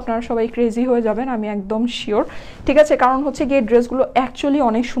পোস্ট করবো আপনারা সবাই ক্রেজি হয়ে যাবেন, আমি একদম শিওর, ঠিক আছে? কারণ হচ্ছে গিয়ে ড্রেসগুলো অ্যাকচুয়ালি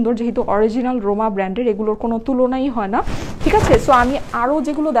অনেক সুন্দর, যেহেতু অরিজিনাল রোমা ব্র্যান্ডের, এগুলোর কোনো তুলনাই হয় না, ঠিক আছে? সো আমি আরও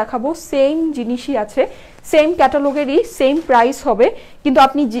যেগুলো দেখাবো সেম জিনিসই আছে, সেম ক্যাটালগেরই সেম প্রাইস হবে, কিন্তু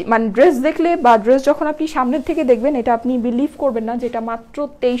আপনি মানে ড্রেস দেখলে বা ড্রেস যখন আপনি সামনের থেকে দেখবেন এটা আপনি বিলিভ করবেন না যে এটা মাত্র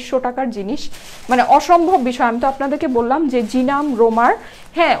 2300 টাকার জিনিস, মানে অসম্ভব বিষয়। আমি তো আপনাদেরকে বললাম যে জিনাম রোমার,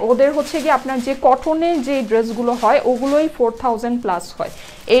 হ্যাঁ ওদের হচ্ছে গিয়ে আপনার যে কটনের যে ড্রেসগুলো হয় ওগুলোই 4000 প্লাস হয়।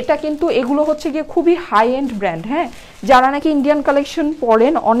 এটা কিন্তু এগুলো হচ্ছে গিয়ে খুবই হাই এন্ড ব্র্যান্ড, হ্যাঁ যারা নাকি ইন্ডিয়ান কালেকশন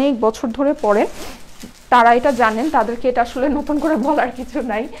পরেন, অনেক বছর ধরে পরেন, তারা এটা জানেন, তাদেরকে এটা আসলে নতুন করে বলার কিছু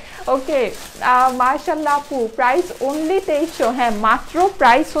নাই। ওকে মাশাআল্লাহ আপু, প্রাইস অনলি 2300, হ্যাঁ মাত্র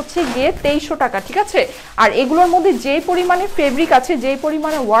প্রাইস হচ্ছে গিয়ে 2300 টাকা, ঠিক আছে? আর এগুলোর মধ্যে যে পরিমাণে ফেব্রিক আছে, যে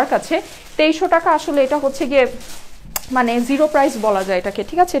পরিমাণে ওয়ার্ক আছে, 2300 টাকা আসলে এটা হচ্ছে গিয়ে মানে জিরো প্রাইস বলা যায় এটাকে,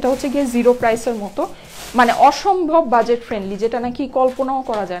 ঠিক আছে? এটা হচ্ছে গিয়ে জিরো প্রাইসের মতো, মানে অসম্ভব বাজেট ফ্রেন্ডলি, যেটা নাকি কল্পনাও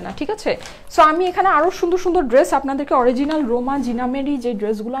করা যায় না, ঠিক আছে? সো আমি এখানে আরও সুন্দর সুন্দর ড্রেস আপনাদেরকে, অরিজিনাল রোমা জিনামেরই যে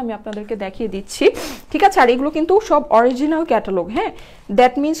ড্রেসগুলো আমি আপনাদেরকে দেখিয়ে দিচ্ছি, ঠিক আছে? আর এগুলো কিন্তু সব অরিজিনাল ক্যাটালগ, হ্যাঁ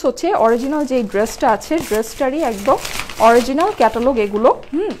দ্যাট মিনস হচ্ছে অরিজিনাল যে ড্রেসটা আছে ড্রেসটারই একদম অরিজিনাল ক্যাটালগ এগুলো।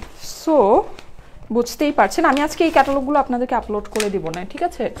 সো বুঝতেই পারছেন, আমি আজকে এই ক্যাটালগুলো আপনাদেরকে আপলোড করে দিব না, ঠিক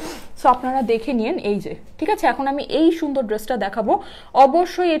আছে? সো আপনারা দেখে নিন, এই যে, ঠিক আছে? এখন আমি এই সুন্দর ড্রেসটা দেখাবো,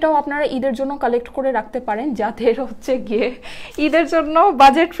 অবশ্যই এটাও আপনারা ঈদের জন্য কালেক্ট করে রাখতে পারেন, যাদের হচ্ছে গিয়ে ঈদের জন্য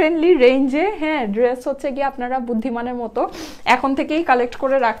বাজেট ফ্রেন্ডলি রেঞ্জে, হ্যাঁ ড্রেস হচ্ছে গিয়ে আপনারা বুদ্ধিমানের মতো এখন থেকেই কালেক্ট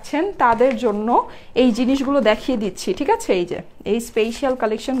করে রাখছেন, তাদের জন্য এই জিনিসগুলো দেখিয়ে দিচ্ছি, ঠিক আছে? এই যে এই স্পেশাল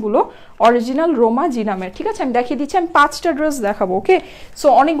কালেকশনগুলো অরিজিনাল রোমা জিনামের, ঠিক আছে? আমি দেখিয়ে দিচ্ছি, আমি 5টা ড্রেস দেখাবো, ওকে? সো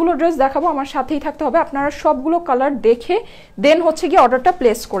অনেকগুলো ড্রেস দেখাবো, আমার সাথেই থাকতে হবে, আপনারা সবগুলো কালার দেখে দেন হচ্ছে গিয়ে অর্ডারটা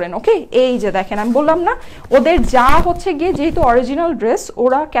প্লেস করেন, ওকে? এই যে দেখেন, আমি বললাম না ওদের যা হচ্ছে গিয়ে, যেহেতু অরিজিনাল ড্রেস,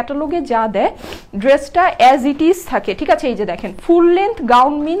 ওরা ক্যাটালগে যা দেয় ড্রেসটা অ্যাজ ইট ইজ থাকে, ঠিক আছে? এই যে দেখেন, full length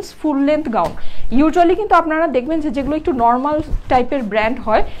gown means full length gown. Usually কিন্তু আপনারা দেখবেন যে যেগুলো একটু নর্মাল টাইপের ব্র্যান্ড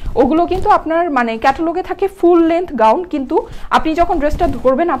হয় ওগুলো কিন্তু আপনার মানে ক্যাটালগে থাকে ফুল লেন্থ গাউন, কিন্তু আপনি যখন ড্রেসটা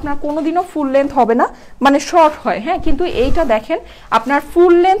ধরবেন আপনার কোনোদিনও ফুল লেন্থ হবে না, মানে শর্ট হয়, হ্যাঁ? কিন্তু এইটা দেখেন আপনার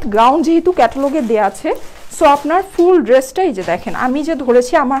ফুল লেন্থ গাউন যেহেতু ক্যাটালগে দেওয়া আছে, সো আপনার ফুল ড্রেসটা এই যে দেখেন, আমি যে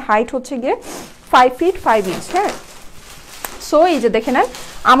ধরেছি আমার হাইট হচ্ছে গিয়ে 5 ফিট 5 ইঞ্চ, হ্যাঁ? সো এই যে দেখে নেন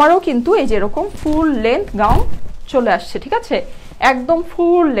আমারও কিন্তু এই যে এরকম ফুল লেন্থ গাউন চলে আসছে, ঠিক আছে? একদম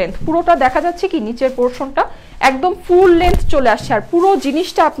ফুল লেন্থ, পুরোটা দেখা যাচ্ছে কি নিচের পোর্শনটা একদম ফুল লেন্থ চলে আসছে, আর পুরো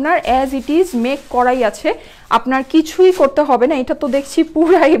জিনিসটা আপনার অ্যাজ ইট ইজ মেক করাই আছে, আপনার কিছুই করতে হবে না। এটা তো দেখছি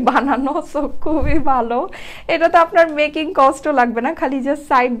পুরাই বানানো, সো খুবই ভালো, এটা তো আপনার মেকিং কস্টও লাগবে না, খালি জাস্ট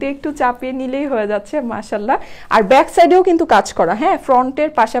সাইড দিয়ে একটু চাপিয়ে নিলেই হয়ে যাচ্ছে, মাশাল্লাহ। আর ব্যাক সাইডেও কিন্তু কাজ করা, হ্যাঁ ফ্রন্টের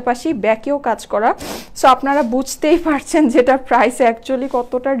পাশাপাশি ব্যাকেও কাজ করা, সো আপনারা বুঝতেই পারছেন যেটা প্রাইস অ্যাকচুয়ালি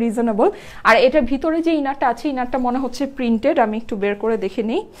কতটা রিজনেবল। আর এটার ভিতরে যে ইনারটা আছে, ইনারটা মনে হচ্ছে প্রিন্টেড, আমি একটু বের করে দেখে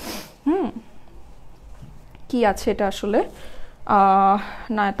নিই। কি আছে এটা আসলে,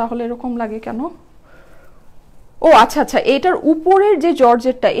 না তাহলে এরকম লাগে কেন? ও আচ্ছা আচ্ছা, এটার উপরের যে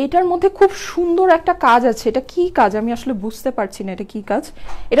জর্জেটটা, এটার মধ্যে খুব সুন্দর একটা কাজ আছে, এটা কি কাজ আমি আসলে বুঝতে পারছি না, এটা কি কাজ?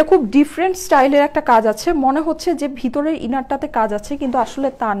 এটা খুব ডিফারেন্ট স্টাইলের একটা কাজ আছে, মনে হচ্ছে যে ভিতরের ইনারটাতে কাজ আছে, কিন্তু আসলে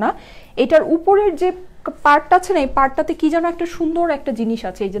তা না। এটার উপরের যে পার্টটা আছে না, এই পার্টটাতে কি যেন একটা সুন্দর একটা জিনিস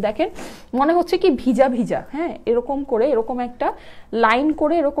আছে, এই যে দেখেন মনে হচ্ছে কি ভিজা ভিজা, হ্যাঁ এরকম করে, এরকম একটা লাইন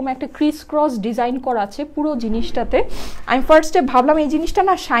করে, এরকম একটা ক্রিস ক্রস ডিজাইন করা আছে পুরো জিনিসটাতে। আমি ফার্স্টে ভাবলাম এই জিনিসটা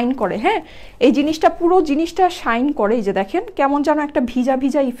না শাইন করে, হ্যাঁ এই জিনিসটা পুরো জিনিসটা শাইন করে, এই যে দেখেন কেমন যেন একটা ভিজা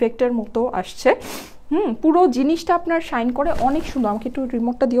ভিজা ইফেক্টের মতো আসছে, পুরো জিনিসটা আপনার শাইন করে, অনেক সুন্দর। আমাকে একটু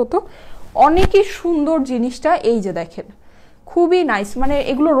রিমোটটা দিও তো, অনেকই সুন্দর জিনিসটা, এই যে দেখেন খুবই নাইস। মানে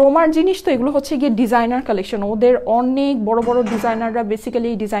এগুলো রোমার জিনিস তো, এগুলো হচ্ছে গিয়ে ডিজাইনার কালেকশন, ওদের অনেক বড় বড় ডিজাইনাররা বেসিক্যালি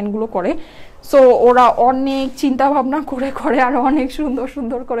এই ডিজাইনগুলো করে, সো ওরা অনেক চিন্তা ভাবনা করে করে আর অনেক সুন্দর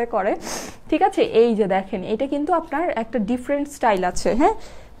সুন্দর করে করে, ঠিক আছে? এই যে দেখেন এটা কিন্তু আপনার একটা ডিফারেন্ট স্টাইল আছে, হ্যাঁ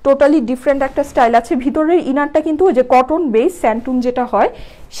টোটালি ডিফারেন্ট একটা স্টাইল আছে। ভিতরের ইনারটা কিন্তু ওই যে কটন বেস স্যান্টুন যেটা হয়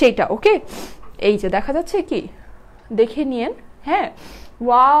সেইটা, ওকে? এই যে দেখা যাচ্ছে কি, দেখে নিয়েন। হ্যাঁ,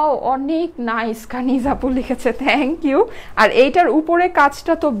 ওয়াও, অনেক নাইস, কানিজ আপু লিখেছে, থ্যাংক ইউ। আর এইটার উপরে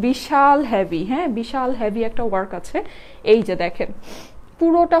কাজটা তো বিশাল হেভি, হ্যাঁ বিশাল হেভি একটা ওয়ার্ক আছে। এই যে দেখেন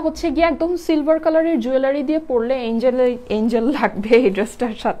পুরোটা হচ্ছে গিয়ে একদম সিলভার কালারের জুয়েলারি দিয়ে পরলে এঞ্জেল লাগবে এই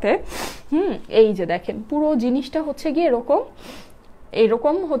ড্রেসটার সাথে। এই যে দেখেন পুরো জিনিসটা হচ্ছে গিয়ে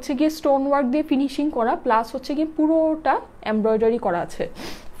এরকম হচ্ছে গিয়ে স্টোন ওয়ার্ক দিয়ে ফিনিশিং করা, প্লাস হচ্ছে গিয়ে পুরোটা এমব্রয়ডারি করা আছে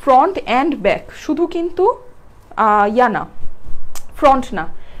ফ্রন্ট অ্যান্ড ব্যাক, শুধু কিন্তু ফ্রন্ট না,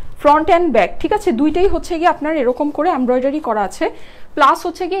 ফ্রন্ট অ্যান্ড ব্যাক, ঠিক আছে, দুইটাই হচ্ছে গিয়ে আপনার এরকম করে এমব্রয়ডারি করা আছে। প্লাস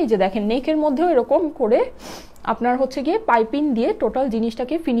হচ্ছে গিয়ে এই যে দেখেন নেকের মধ্যেও এরকম করে আপনার হচ্ছে গিয়ে পাইপিং দিয়ে টোটাল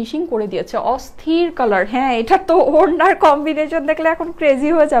জিনিসটাকে ফিনিশিং করে দিয়েছে। অস্থির কালার। হ্যাঁ, এটা তো ওড়নার কম্বিনেশন দেখলে এখন ক্রেজি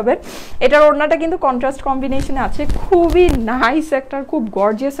হয়ে যাবেন। এটার ওড়নাটা কিন্তু কন্ট্রাস্ট কম্বিনেশনে আছে, খুবই নাইস একটা, খুব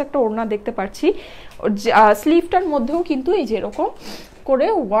গর্জিয়াস একটা ওড়না দেখতে পাচ্ছি। স্লিভটার মধ্যেও কিন্তু এই যে এরকম করে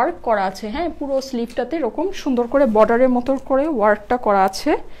ওয়ার্ক করা আছে। হ্যাঁ, পুরো স্লিভটাতে এরকম সুন্দর করে বর্ডারের মতো করে ওয়ার্কটা করা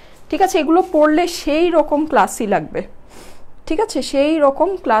আছে। ঠিক আছে, এগুলো পরলে সেই রকম ক্লাসি লাগবে, ঠিক আছে, সেই রকম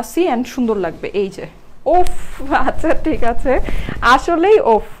ক্লাসি অ্যান্ড সুন্দর লাগবে। এই যে ওফ, আচ্ছা ঠিক আছে, আসলেই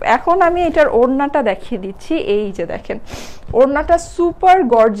ওফ। এখন আমি এটার ওড়নাটা দেখিয়ে দিচ্ছি। এই যে দেখেন ওড়নাটা সুপার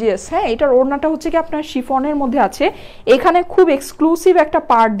গর্জিয়াস। হ্যাঁ, এটার ওড়নাটা হচ্ছে কি আপনার শিফনের মধ্যে আছে, এখানে খুব এক্সক্লুসিভ একটা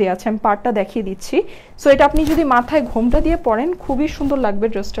পার্ট দেওয়া আছে, আমি পার্টটা দেখিয়ে দিচ্ছি। সো এটা আপনি যদি মাথায় ঘোমটা দিয়ে পরেন খুবই সুন্দর লাগবে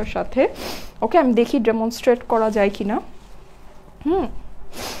ড্রেসটার সাথে। ওকে, আমি দেখি ডেমনস্ট্রেট করা যায় কিনা।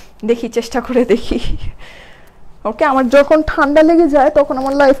 দেখি, চেষ্টা করে দেখি। ওকে, আমার যখন ঠান্ডা লেগে যায় তখন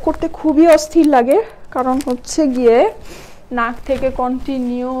আমার লাইভ করতে খুবই অস্থির লাগে, কারণ হচ্ছে গিয়ে নাক থেকে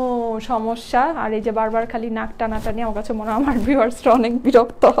কন্টিনিউ সমস্যা, আর এই যে বারবার খালি নাক টানাটানি, আমার কাছে মনে হয় আমার ভিউয়ার্সরা অনেক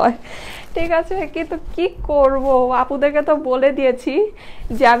বিরক্ত হয়। ঠিক আছে, কিন্তু কি করব, আপুদেরকে তো বলে দিয়েছি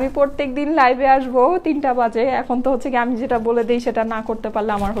যে আমি প্রত্যেক দিন লাইভে আসবো 3টা বাজে। এখন তো হচ্ছে কি আমি যেটা বলে দিই সেটা না করতে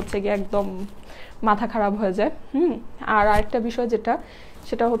পারলে আমার হচ্ছে কি একদম মাথা খারাপ হয়ে যায়। আর আরেকটা বিষয় যেটা,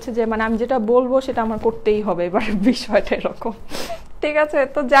 সেটা হচ্ছে যে মানে আমি যেটা বলবো সেটা আমার করতেই হবে, এবার বিষয়টা এরকম। ঠিক আছে,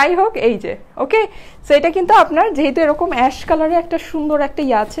 তো যাই হোক, এই যে ওকে। সো এটা কিন্তু আপনার যেহেতু এরকম অ্যাশ কালারে একটা সুন্দর একটা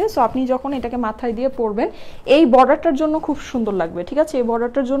আছে, সো আপনি যখন এটাকে মাথায় দিয়ে পরবেন এই বর্ডারটার জন্য খুব সুন্দর লাগবে। ঠিক আছে, এই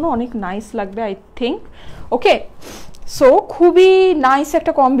বর্ডারটার জন্য অনেক নাইস লাগবে আই থিঙ্ক। ওকে, সো খুবই নাইস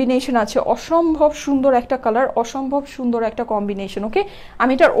একটা কম্বিনেশন আছে, অসম্ভব সুন্দর একটা কালার, অসম্ভব সুন্দর একটা কম্বিনেশন। ওকে,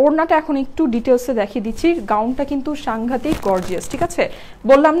 আমি এটার ওড়নাটা এখন একটু ডিটেলসে দেখিয়ে দিচ্ছি। গাউনটা কিন্তু সাংঘাতিক গর্জিয়াস। ঠিক আছে,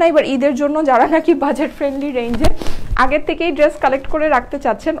 বললাম না এবার ঈদের জন্য যারা নাকি বাজেট ফ্রেন্ডলি রেঞ্জে আগের থেকেই ড্রেস কালেক্ট করে রাখতে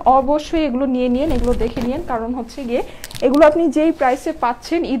চাচ্ছেন, অবশ্যই এগুলো নিয়ে নিন, এগুলো দেখে নিন। কারণ হচ্ছে গিয়ে এগুলো আপনি যেই প্রাইসে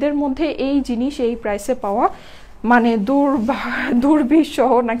পাচ্ছেন ঈদের মধ্যে এই জিনিস এই প্রাইসে পাওয়া মানে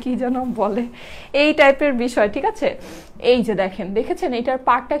দুর্বিষহ না কি যেন বলে, এই টাইপের বিষয়। ঠিক আছে, এই যে দেখেছেন এটার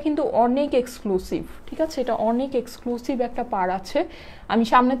পার্টটা কিন্তু অনেক এক্সক্লুসিভ। ঠিক আছে, এটা অনেক এক্সক্লুসিভ একটা পার আছে। আমি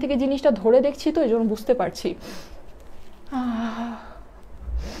সামনে থেকে জিনিসটা ধরে দেখছি তো এই জন্য বুঝতে পারছি।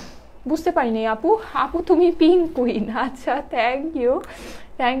 বুঝতে পারিনি আপু তুমি পিঙ্ক কুইন। আচ্ছা, থ্যাংক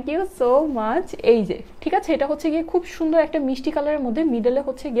ইউ সো মাচ। এই যে ঠিক আছে, এটা হচ্ছে গিয়ে খুব সুন্দর একটা মিষ্টি কালারের মধ্যে মিডলে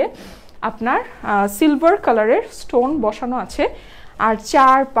হচ্ছে গিয়ে আপনার সিলভার কালারের স্টোন বসানো আছে, আর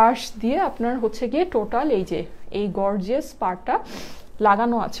চারপাশ দিয়ে আপনার হচ্ছে গিয়ে টোটাল এই যে এই গর্জিয়াস পার্টটা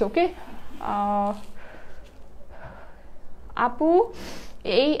লাগানো আছে। ওকে আপু,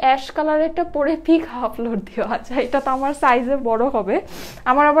 এই অ্যাশ কালারেরটা পরে পিক আপলোড দিও। আচ্ছা, এটা তো আমার সাইজে বড় হবে,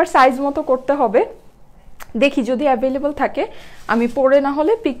 আমার আবার সাইজ মতো করতে হবে। দেখি যদি অ্যাভেলেবল থাকে আমি পরে না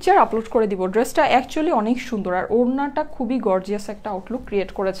হলে পিকচার আপলোড করে দিব। ড্রেসটা অ্যাকচুয়ালি অনেক সুন্দর, আর ওড়নাটা খুবই গর্জিয়াস একটা আউটলুক ক্রিয়েট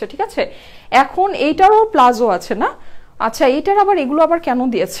করেছে। ঠিক আছে, এখন এইটারও প্লাজো আছে না? আচ্ছা, এইটার আবার এগুলো আবার কেন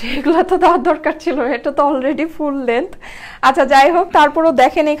দিয়েছে? এগুলো তো দেওয়ার দরকার ছিল, এটা তো অলরেডি ফুল লেন্থ। আচ্ছা যাই হোক, তারপরও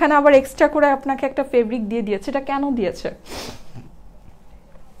দেখেন এখানে আবার এক্সট্রা করে আপনাকে একটা ফেব্রিক দিয়ে দিয়েছে। এটা কেন দিয়েছে?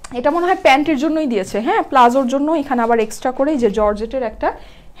 এটা মনে হয় প্যান্টের জন্যই দিয়েছে। হ্যাঁ, প্লাজোর জন্য এখানে আবার এক্সট্রা করে যে জর্জেটের একটা,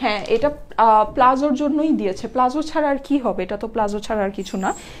 হ্যাঁ এটা প্লাজোর জন্যই দিয়েছে। প্লাজো ছাড়া আর কি হবে, এটা তো প্লাজো ছাড়া আর কিছু না।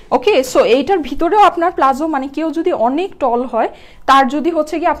 ওকে, সো এইটার ভিতরেও আপনার প্লাজো, মানে কেউ যদি অনেক টল হয় তার যদি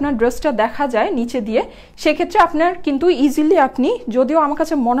হচ্ছে কি আপনার ড্রেসটা দেখা যায় নিচে দিয়ে, সেক্ষেত্রে আপনার কিন্তু ইজিলি আপনি, যদিও আমার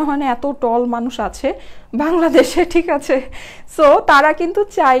কাছে মনে হয় না এত টল মানুষ আছে বাংলাদেশে, ঠিক আছে, সো তারা কিন্তু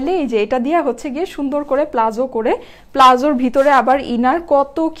চাইলে এই যে এটা দিয়ে হচ্ছে গিয়ে সুন্দর করে প্লাজো করে, প্লাজোর ভিতরে আবার ইনার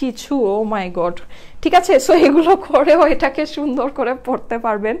কত কিছু, ও মাই গড। ঠিক আছে, সো এগুলো করেও এটাকে সুন্দর করে পরতে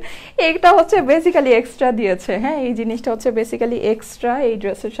পারবেন। এটা হচ্ছে বেসিক্যালি এক্সট্রা দিয়েছে। হ্যাঁ, এই জিনিসটা হচ্ছে বেসিক্যালি এক্সট্রা এই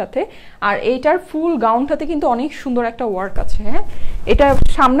ড্রেসের সাথে। আর এইটার ফুল গাউনটাতে কিন্তু অনেক সুন্দর একটা ওয়ার্ক আছে। হ্যাঁ, এটা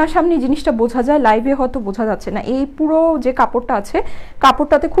সামনাসামনি জিনিসটা বোঝা যায়, লাইভে হয়তো বোঝা যাচ্ছে না। এই পুরো যে কাপড়টা আছে,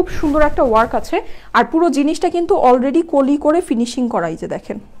 কাপড়টাতে খুব সুন্দর একটা ওয়ার্ক আছে, আর পুরো জিনিসটা কিন্তু অলরেডি কলি করে ফিনিশিং করাই, যে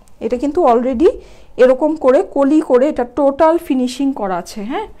দেখেন এটা কিন্তু অলরেডি এরকম করে কলি করে এটা টোটাল ফিনিশিং করা আছে,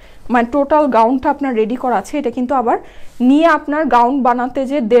 হ্যাঁ, মানে টোটাল গাউনটা আপনার রেডি করা আছে। এটা কিন্তু আবার নিয়ে আপনার গাউন বানাতে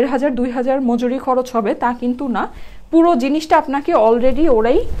যে 1500-2000 মজুরি খরচ হবে তা কিন্তু না, পুরো জিনিসটা আপনাকে অলরেডি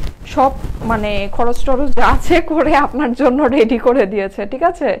ওরাই সব মানে খরচ টরচ যা আছে করে আপনার জন্য রেডি করে দিয়েছে, ঠিক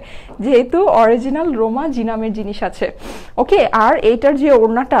আছে, যেহেতু অরিজিনাল রোমা জিনামের জিনিস আছে। ওকে, আর এইটার যে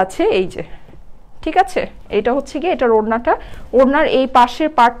ওড়নাটা আছে এই যে, ঠিক আছে, এটা হচ্ছে কি এটার ওড়নাটা, ওড়নার এই পাশের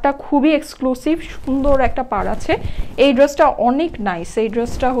পার্টটা খুবই এক্সক্লুসিভ, সুন্দর একটা পাড় আছে। এই ড্রেসটা অনেক নাইস, এই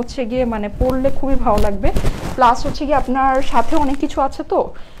ড্রেসটা হচ্ছে গিয়ে মানে পরলে খুবই ভালো লাগবে, প্লাস হচ্ছে গিয়ে আপনার সাথে অনেক কিছু আছে তো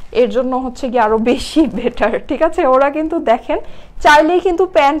এর জন্য হচ্ছে গিয়ে আরো বেশি বেটার, ঠিক আছে। ওরা কিন্তু দেখেন চাইলেই কিন্তু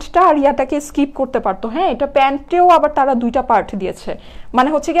প্যান্টটা আর ইয়াটাকে স্কিপ করতে পারতো, হ্যাঁ, এটা প্যান্টেও আবার তারা দুইটা পার্ট দিয়েছে, মানে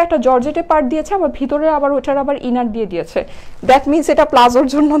হচ্ছে কি একটা জর্জেটে পার্ট দিয়েছে, আবার ভিতরে আবার ওটার আবার ইনার দিয়ে দিয়েছে, দ্যাট মিনস এটা প্লাজোর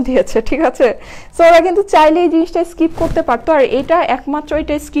জন্য দিয়েছে, ঠিক আছে। সো ওরা কিন্তু চাইলে এই জিনিসটা স্কিপ করতে পারতো, আর এটা একমাত্র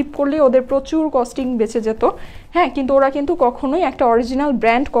এটা স্কিপ করলে ওদের প্রচুর কস্টিং বেঁচে যেত, হ্যাঁ, কিন্তু ওরা কিন্তু কখনোই একটা অরিজিনাল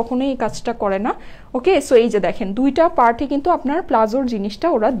ব্র্যান্ড কখনোই এই কাজটা করে না। ওকে, সো এই যে দেখেন দুইটা পার্টে কিন্তু আপনার প্লাজোর জিনিসটা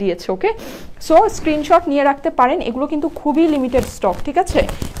ওরা দিয়েছে। ওকে, সো স্ক্রিনশট নিয়ে রাখতে পারেন, এগুলো কিন্তু খুবই লিমিটেড স্টক, ঠিক আছে।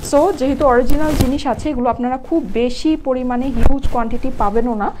 সো যেহেতু অরিজিনাল জিনিস আছে এগুলো আপনারা খুব বেশি পরিমাণে হিউজ কোয়ান্টিটি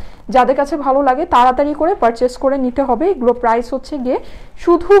পাবেনও না, যাদের কাছে ভালো লাগে তাড়াতাড়ি করে পারচেস করে নিতে হবে। এগুলো প্রাইস হচ্ছে গিয়ে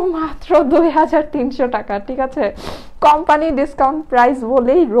শুধুমাত্র 2300 টাকা, ঠিক আছে, কোম্পানি ডিসকাউন্ট প্রাইস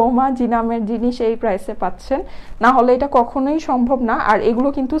বলেই রোমা জিনামের জিনিস এই প্রাইসে পাচ্ছেন, না হলে এটা কখনোই সম্ভব না। আর এগুলো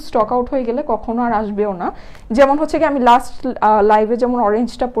কিন্তু স্টক আউট হয়ে গেলে কখনো আর আসবেও না। যেমন হচ্ছে গিয়ে আমি লাস্ট লাইভে যেমন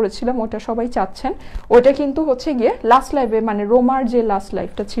অরেঞ্জটা পরেছিলাম ওটা সবাই চাচ্ছেন, ওটা কিন্তু হচ্ছে গিয়ে লাস্ট লাইভে মানে রোমার যে লাস্ট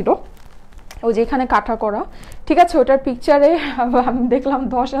লাইভটা ছিল ওই যেখানে কাটা করা, ঠিক আছে, ওটার পিকচারে আমি দেখলাম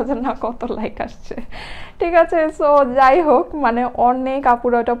 10,000 না কত লাইক আসছে, ঠিক আছে। সো যাই হোক, মানে অনেক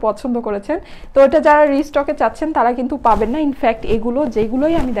আপুরা ওটা পছন্দ করেছেন, তো ওটা যারা রিস্টকে চাচ্ছেন তারা কিন্তু পাবেন না। ইনফ্যাক্ট এগুলো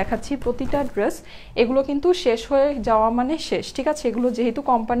যেগুলোই আমি দেখাচ্ছি প্রতিটা ড্রেস এগুলো কিন্তু শেষ হয়ে যাওয়া মানে শেষ, ঠিক আছে। এগুলো যেহেতু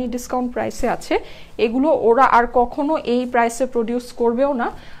কোম্পানি ডিসকাউন্ট প্রাইসে আছে এগুলো ওরা আর কখনো এই প্রাইসে প্রডিউস করবেও না,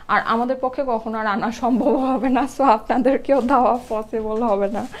 আর আমাদের পক্ষে কখনো আর আনা সম্ভব হবে না, সো আপনাদেরকেও দেওয়া পসিবল হবে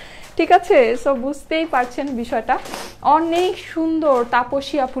না, ঠিক আছে। সো বুঝতেই পারছেন বিষয়টা। অনেক সুন্দর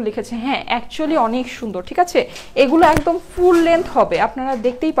তাপসী আপু লিখেছে, হ্যাঁ অ্যাকচুয়ালি অনেক সুন্দর, ঠিক আছে। এগুলো একদম ফুল লেন্থ হবে, আপনারা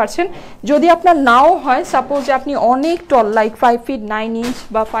দেখতেই পারছেন। যদি আপনার নাও হয়, সাপোজ যে আপনি অনেক টল লাইক 5 ফিট 9 ইঞ্চ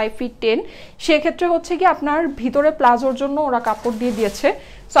বা 5 ফিট 10, সেক্ষেত্রে হচ্ছে কি আপনার ভিতরে প্লাজোর জন্য ওরা কাপড় দিয়ে দিয়েছে।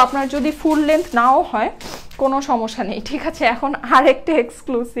 সো আপনার যদি ফুল লেন্থ নাও হয় কোনো সমস্যা নেই, ঠিক আছে। এখন আরেকটা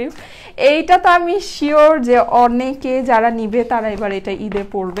এক্সক্লুসিভ, এইটা তো আমি শিওর যে অনেকে যারা নিবে তারা এবার এটা ঈদে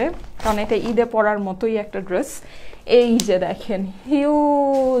পরবে, কারণ এটা ঈদে পরার মতোই একটা ড্রেস। এই যে দেখেন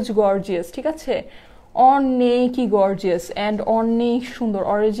হিউজ গর্জিয়াস, ঠিক আছে, অনেকই গর্জিয়াস অ্যান্ড অনেক সুন্দর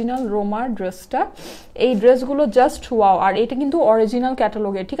অরিজিনাল রোমার ড্রেসটা। এই ড্রেসগুলো জাস্ট ওয়াও, আর এটা কিন্তু অরিজিনাল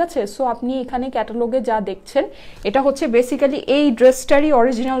ক্যাটালগে, ঠিক আছে। সো আপনি এখানে ক্যাটালগে যা দেখছেন এটা হচ্ছে বেসিক্যালি এই ড্রেসটারই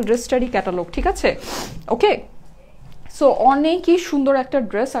অরিজিনাল ড্রেসটারই ক্যাটালগ, ঠিক আছে। ওকে, সো অনেকই সুন্দর একটা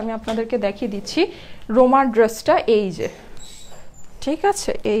ড্রেস, আমি আপনাদেরকে দেখিয়ে দিচ্ছি রোমার ড্রেসটা। এই যে, ঠিক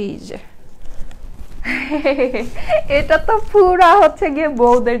আছে, এই যে এটা তো পুরা হচ্ছে গিয়ে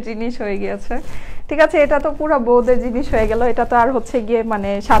বউদের জিনিস হয়ে গিয়েছে, ঠিক আছে, এটা তো পুরো বউদের জিনিস হয়ে গেল, এটা তো আর হচ্ছে গিয়ে মানে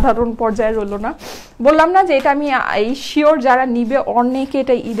সাধারণ পর্যায়ে রইল না। বললাম না যে এটা আমি এই শিওর যারা নিবে অনেকে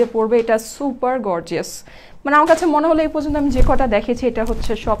এটা ঈদে পড়বে, এটা সুপার গর্জিয়াস। মানে আমার কাছে মনে হলো এই পর্যন্ত আমি যে কটা দেখেছি এটা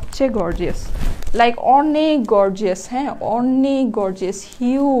হচ্ছে সবচেয়ে গর্জিয়াস, লাইক অনেক গর্জিয়াস, হ্যাঁ অনেক গর্জিয়াস,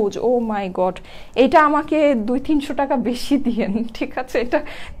 হিউজ, ও মাই গড। এটা আমাকে 200-300 টাকা বেশি দিয়েন, ঠিক আছে, এটা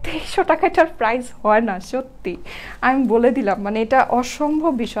 2300 টাকা এটার প্রাইস হয় না, সত্যি আমি বলে দিলাম, মানে এটা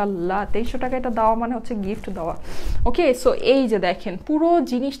অসম্ভব বিশাল। 2300 টাকা এটা দেওয়া মানে হচ্ছে গিফট দেওয়া। ওকে, সো এই যে দেখেন পুরো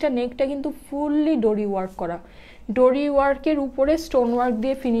জিনিসটা নেকটা কিন্তু ফুললি ডোরি ওয়ার্ক করা, ডোরি ওয়ার্কের উপরে স্টোন ওয়ার্ক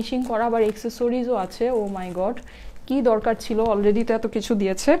দিয়ে ফিনিশিং করা, আবার এক্সেসরিজও আছে। ও মাই গড, কি দরকার ছিল, অলরেডি তো এত কিছু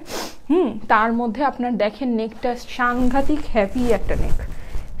দিয়েছে। তার মধ্যে আপনার দেখেন নেকটা সাংঘাতিক হ্যাভি একটা নেক,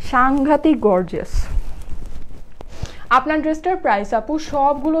 সাংঘাতিক গর্জিয়াস। আপনার ড্রেসটার প্রাইস আপু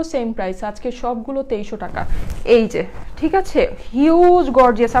সবগুলো সেম প্রাইস, আজকে সবগুলো 2300 টাকা। এই যে, ঠিক আছে, হিউজ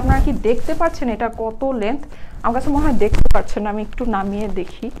গর্জিয়াস। আপনারা কি দেখতে পাচ্ছেন এটা কত লেন্থ? আমার কাছে মনে হয় দেখতে পাচ্ছেন, আমি একটু নামিয়ে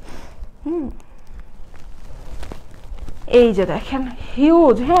দেখি। এই যে দেখেন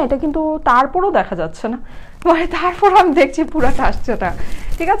হিউজ, হ্যাঁ এটা কিন্তু তারপরও দেখা যাচ্ছে না, মানে তারপর আমি দেখছি পুরাটা আসছে না,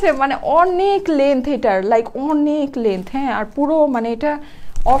 ঠিক আছে, মানে অনেক লেন্থ এটার, লাইক অনেক লেন্থ, হ্যাঁ। আর পুরো মানে এটা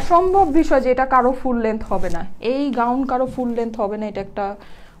অসম্ভব বিষয় যে এটা কারো ফুল লেন্থ হবে না, এই গাউন কারো ফুল লেন্থ হবে না, এটা একটা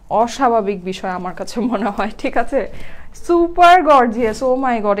অস্বাভাবিক বিষয় আমার কাছে মনে হয়, ঠিক আছে। সুপার গর্জিয়াস, ও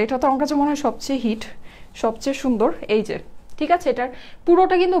মাই গড, এটা তো আমার কাছে মনে হয় সবচেয়ে হিট, সবচেয়ে সুন্দর। এই যে, ঠিক আছে, এটার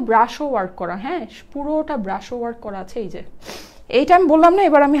পুরোটা কিন্তু ব্রাশও ওয়ার্ক করা, হ্যাঁ পুরোটা ব্রাশও ওয়ার্ক করা আছে। এই যে, এইটা আমি বললাম না,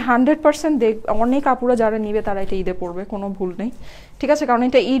 এবার আমি 100% অনেক আপুরা যারা নিবে তারা এটা ঈদে পরবে, কোনো ভুল নেই, ঠিক আছে, কারণ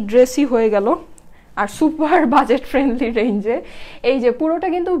এটা ঈদ ড্রেসই হয়ে গেল আর সুপার বাজেট ফ্রেন্ডলি রেঞ্জে। এই যে পুরোটা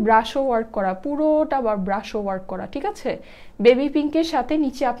কিন্তু ব্রাশও ওয়ার্ক করা, পুরোটা আবার ব্রাশও ওয়ার্ক করা, ঠিক আছে। বেবি পিঙ্কের সাথে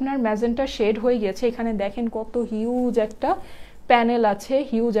নিচে আপনার ম্যাজেন্টা শেড হয়ে গেছে। এখানে দেখেন কত হিউজ একটা প্যানেল আছে,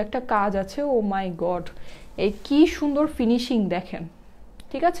 হিউজ একটা কাজ আছে। ও মাই গড, এই কি সুন্দর ফিনিশিং দেখেন,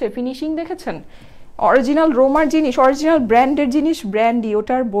 ঠিক আছে, ফিনিশিং দেখেছেন? অরিজিনাল রোমার জিনিস, অরিজিনাল ব্র্যান্ডের জিনিস ব্র্যান্ডই,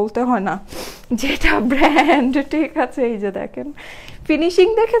 ওটা আর বলতে হয় না যেটা ব্র্যান্ড, ঠিক আছে। এই যে দেখেন ফিনিশিং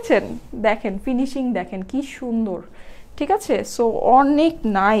দেখেছেন, দেখেন ফিনিশিং দেখেন কি সুন্দর, ঠিক আছে। সো অনেক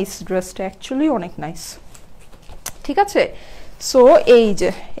নাইস ড্রেসটা, অ্যাকচুয়ালি অনেক নাইস, ঠিক আছে। সো এই যে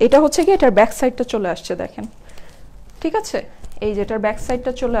এটা হচ্ছে কি, এটার ব্যাক সাইডটা চলে আসছে দেখেন, ঠিক আছে। এই যে এটার ব্যাক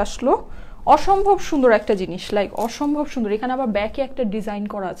সাইডটা চলে আসলো, অসম্ভব সুন্দর একটা জিনিস, লাইক অসম্ভব সুন্দর। এখানে আবার ব্যাকে একটা ডিজাইন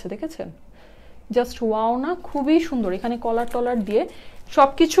করা আছে, দেখেছেন? জাস্ট ওয়াও না, খুবই সুন্দর। এখানে কলার টলার দিয়ে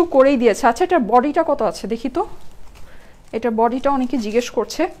সবকিছু করেই দিয়েছে। আচ্ছা, এটার বডিটা কত আছে দেখি তো। এটা বডিটা অনেকে জিজ্ঞেস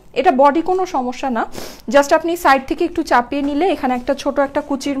করছে, এটা বডি কোনো সমস্যা না, জাস্ট আপনি সাইড থেকে একটু চাপিয়ে নিলে এখানে একটা ছোট একটা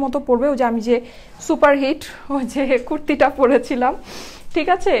কুচির মতো পড়বে, ওই যে আমি যে সুপার হিট ওই যে কুর্তিটা পরেছিলাম, ঠিক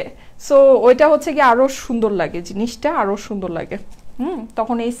আছে। সো ওইটা হচ্ছে কি আরও সুন্দর লাগে, জিনিসটা আরও সুন্দর লাগে,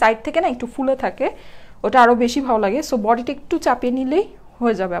 তখন এই সাইড থেকে না একটু ফুলে থাকে, ওটা আরও বেশি ভালো লাগে। সো বডিটা একটু চাপিয়ে নিলেই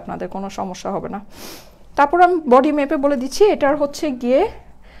হয়ে যাবে, আপনাদের কোনো সমস্যা হবে না। তারপর আমি বডি মেপে বলে দিচ্ছি, এটার হচ্ছে গিয়ে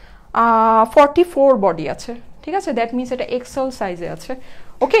 44 বডি আছে, ঠিক আছে, দ্যাট মিনস এটা এক্সেল সাইজে আছে।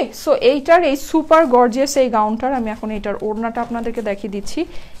 ওকে, সো এইটার এই সুপার গর্জিয়াস এই গাউনটার আমি এখন এইটার ওড়নাটা আপনাদেরকে দেখিয়ে দিচ্ছি।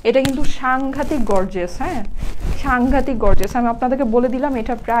 এটা কিন্তু সাংঘাতিক গর্জিয়াস, হ্যাঁ সাংঘাতিক গর্জিয়াস। আমি আপনাদেরকে বলে দিলাম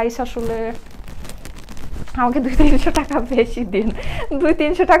এটার প্রাইস আসলে আমাকে 200-300 টাকা বেশি দিন,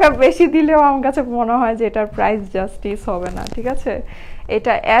 200-300 টাকা বেশি দিলেও আমার কাছে মনে হয় যে এটার প্রাইস জাস্টিস হবে না, ঠিক আছে।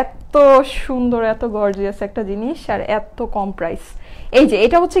 এটা এত সুন্দর, এত গর্জিয়াস একটা জিনিস আর এত কম প্রাইস। এই যে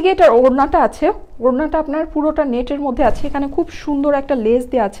এটা হচ্ছে কি, এটার ওড়নাটা আছে, ওড়নাটা আপনার পুরোটা নেটের মধ্যে আছে, এখানে খুব সুন্দর একটা লেস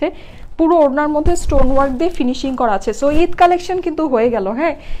দেওয়া আছে, পুরো ওড়নার মধ্যে স্টোন ওয়ার্ক দিয়ে ফিনিশিং করা আছে। সো ঈদ কালেকশন কিন্তু হয়ে গেল,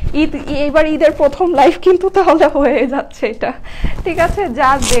 হ্যাঁ ঈদ, এইবার ঈদের প্রথম লাইভ কিন্তু তাহলে হয়ে যাচ্ছে এটা, ঠিক আছে, যা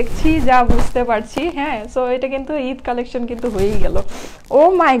দেখছি যা বুঝতে পারছি, হ্যাঁ। সো এটা কিন্তু ঈদ কালেকশন কিন্তু হয়েই গেল। ও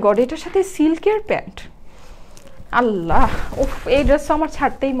মাই গড, এটার সাথে সিল্কের প্যান্ট, আল্লাহ, উফ, এই ড্রেসটা আমার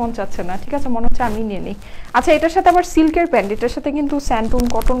ছাড়তেই মন চাচ্ছে না, ঠিক আছে, মনে হচ্ছে আমি নিয়ে নিই। আচ্ছা, এটার সাথে আবার সিল্কের প্যান্ট, এটার সাথে কিন্তু স্যান্টুন,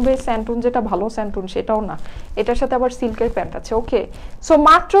 কটন বেস স্যান্টুন, যেটা ভালো স্যান্টুন সেটাও না, এটার সাথে আবার সিল্কের প্যান্ট আছে। ওকে, সো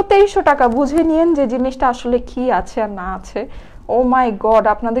মাত্র 2300 টাকা, বুঝে নিয়েন যে জিনিসটা আসলে কি আছে আর না আছে। ও মাই গড,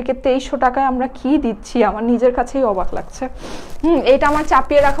 আপনাদেরকে 2300 টাকায় আমরা কি দিচ্ছি, আমার নিজের কাছেই অবাক লাগছে। এটা আমার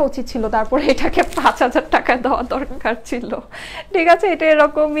চাপিয়ে রাখা উচিত ছিল, তারপরে এটাকে 5000 টাকা দেওয়া দরকার ছিল, ঠিক আছে, এটা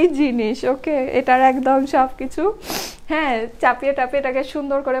এরকমই জিনিস। ওকে, এটার একদম সব কিছু, হ্যাঁ, চাপিয়ে টাপিয়ে এটাকে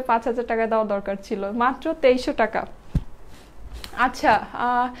সুন্দর করে 5000 টাকা দেওয়া দরকার ছিল, মাত্র 2300 টাকা। আচ্ছা,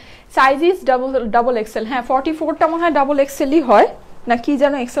 সাইজ ইজ ডাবল এক্সেল, হ্যাঁ 44টা মনে হয় ডাবল এক্সেলই হয়, না কি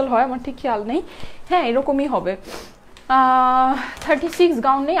যেন এক্সেল হয়, আমার ঠিক খেয়াল নেই, হ্যাঁ এরকমই হবে। 36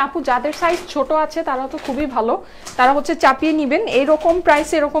 গাউন নেই আপু, যাদের সাইজ ছোট আছে তারা তো খুবই ভালো, তারা হচ্ছে চাপিয়ে নেবেন, এইরকম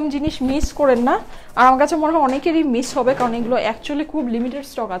প্রাইসে এরকম জিনিস মিস করেন না। আর আমার কাছে মনে হয় অনেকেরই মিস হবে, কারণ এগুলো অ্যাকচুয়ালি খুব লিমিটেড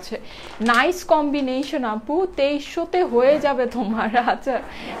স্টক আছে। নাইস কম্বিনেশন আপু, 2300-তে হয়ে যাবে তোমার। আচ্ছা,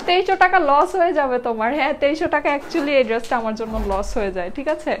 2300 টাকা লস হয়ে যাবে তোমার, হ্যাঁ 2300 টাকা অ্যাকচুয়ালি এই ড্রেসটা আমার জন্য লস হয়ে যায়, ঠিক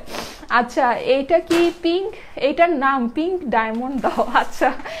আছে। আচ্ছা, এইটা কি পিঙ্ক, এইটার নাম পিঙ্ক ডায়মন্ড দাও। আচ্ছা,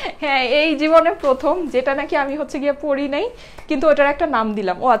 হ্যাঁ এই জীবনে প্রথম যেটা নাকি আমি হচ্ছে গিয়ে পরি নাই, কিন্তু ওটার একটা নাম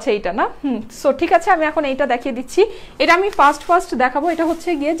দিলাম। ও আচ্ছা, এইটা না, সো ঠিক আছে, আমি এখন এইটা দেখিয়ে দিচ্ছি। এটা আমি ফার্স্ট দেখাবো। এটা হচ্ছে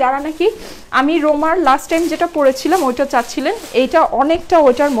গিয়ে যারা নাকি আমি রোমার লাস্ট টাইম যেটা পরেছিলাম ওইটা চাচ্ছিলেন, এইটা অনেকটা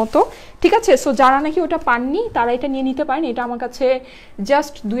ওইটার মতো, ঠিক আছে। সো যারা নাকি ওটা পাননি তারা এটা নিয়ে নিতে পারেন। এটা আমার কাছে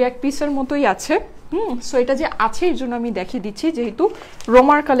জাস্ট 2-1 পিসের মতোই আছে, সো এটা যে আছে এর জন্য আমি দেখিয়ে দিচ্ছি, যেহেতু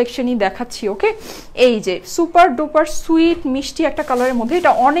রোমার কালেকশনই দেখাচ্ছি। ওকে, এই যে সুপার ডুপার সুইট মিষ্টি একটা কালারের মধ্যে,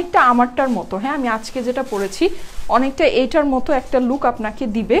 এটা অনেকটা আমারটার মতো, হ্যাঁ আমি আজকে যেটা পরেছি অনেকটা এইটার মতো একটা লুক আপনাকে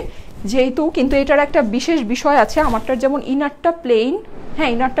দিবে, যেহেতু কিন্তু এটার একটা বিশেষ বিষয় আছে, আমারটার যেমন ইনারটা প্লেন, হ্যাঁ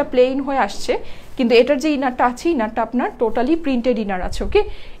ইনারটা প্লেন হয়ে আসছে, কিন্তু এটার যে ইনারটা আছে ইনারটা আপনার টোটালি প্রিন্টেড ইনার আছে। ওকে,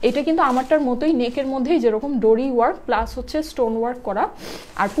 এটা কিন্তু আমারটার মতোই নেকের মধ্যেই যেরকম ডোরি ওয়ার্ক প্লাস হচ্ছে স্টোন ওয়ার্ক করা,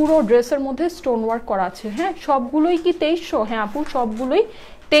 আর পুরো ড্রেসের মধ্যে স্টোন ওয়ার্ক করা আছে। হ্যাঁ সবগুলোই কি 2300? হ্যাঁ আপু সবগুলোই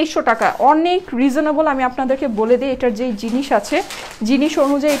 2300 টাকা, অনেক রিজনেবল। আমি আপনাদেরকে বলে দিই, এটার যে জিনিস আছে জিনিস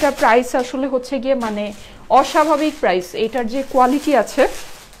অনুযায়ী এটার প্রাইস আসলে হচ্ছে গিয়ে মানে অস্বাভাবিক প্রাইস। এটার যে কোয়ালিটি আছে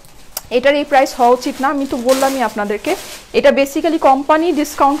এটার এই প্রাইস হওয়া উচিত না, আমি তো বললামই আপনাদেরকে, এটা বেসিক্যালি কোম্পানি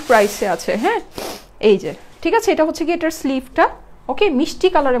ডিসকাউন্ট প্রাইসে আছে। হ্যাঁ এই যে ঠিক আছে, এটা হচ্ছে কি এটার স্লিভটা। ওকে, মিষ্টি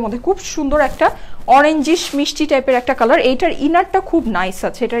কালারের মধ্যে খুব সুন্দর একটা অরেঞ্জিশ মিষ্টি টাইপের একটা কালার। এইটার ইনারটা খুব নাইস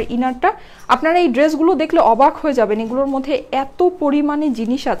আছে, এটার ইনারটা আপনারা এই ড্রেসগুলো দেখলে অবাক হয়ে যাবেন। এগুলোর মধ্যে এত পরিমাণে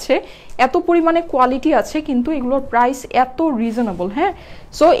জিনিস আছে, এত পরিমাণে কোয়ালিটি আছে, কিন্তু এগুলোর প্রাইস এত রিজনেবল। হ্যাঁ,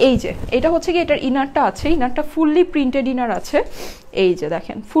 সো এই যে এটা হচ্ছে কি এটার ইনারটা আছে, ইনারটা ফুললি প্রিন্টেড ইনার আছে। এই যে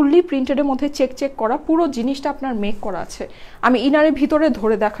দেখেন ফুললি প্রিন্টেডের মধ্যে চেক চেক করা পুরো জিনিসটা আপনার মেক করা আছে। আমি ইনারের ভিতরে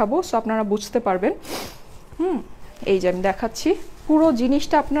ধরে দেখাবো সো আপনারা বুঝতে পারবেন। এই যে আমি দেখাচ্ছি, পুরো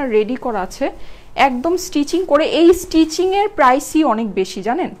জিনিসটা আপনার রেডি করা আছে একদম স্টিচিং করে। এই স্টিচিংয়ের প্রাইসই অনেক বেশি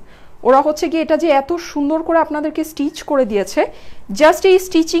জানেন, ওরা হচ্ছে কি এটা যে এত সুন্দর করে আপনাদেরকে স্টিচ করে দিয়েছে, জাস্ট এই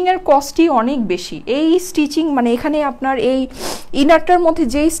স্টিচিংয়ের কস্টই অনেক বেশি। এই স্টিচিং মানে এখানে আপনার এই ইনারটার মধ্যে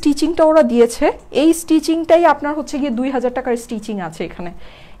যেই স্টিচিংটা ওরা দিয়েছে, এই স্টিচিংটাই আপনার হচ্ছে গিয়ে 2000 টাকার স্টিচিং আছে এখানে।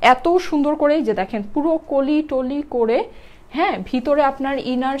 এত সুন্দর করে যে দেখেন পুরো কলি টলি করে, হ্যাঁ, ভিতরে আপনার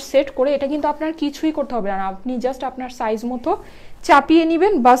ইনার সেট করে, এটা কিন্তু আপনার কিছুই করতে হবে না, আপনি জাস্ট আপনার সাইজ মতো চাপিয়ে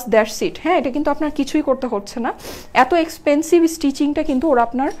নেবেন, বাস দ্যাটস ইট। হ্যাঁ, এটা কিন্তু আপনার কিছুই করতে হচ্ছে না। এত এক্সপেন্সিভ স্টিচিংটা কিন্তু ওরা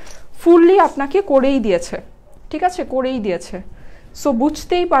আপনার ফুললি আপনাকে করেই দিয়েছে, ঠিক আছে, করেই দিয়েছে। সো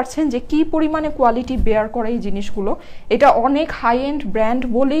বুঝতেই পারছেন যে কি পরিমাণে কোয়ালিটি বেয়ার করে এই জিনিসগুলো। এটা অনেক হাই এন্ড ব্র্যান্ড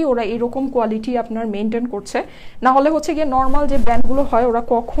বলেই ওরা এরকম কোয়ালিটি আপনার মেনটেন করছে, না হলে হচ্ছে গিয়ে নর্মাল যে ব্র্যান্ডগুলো হয় ওরা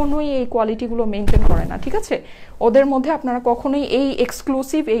কখনোই এই কোয়ালিটিগুলো মেনটেন করে না, ঠিক আছে। ওদের মধ্যে আপনারা কখনোই এই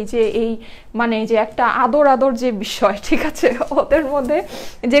এক্সক্লুসিভ এই যে এই মানে যে একটা আদর আদর যে বিষয়, ঠিক আছে, ওদের মধ্যে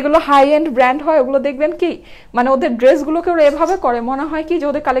যেগুলো হাই এন্ড ব্র্যান্ড হয় ওগুলো দেখবেন কি মানে ওদের ড্রেসগুলোকে ওরা এভাবে করে মনে হয় কি যে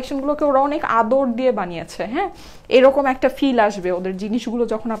ওদের কালেকশনগুলোকে ওরা অনেক আদর দিয়ে বানিয়েছে। হ্যাঁ, এরকম একটা ফিল আসবে ওদের জিনিসগুলো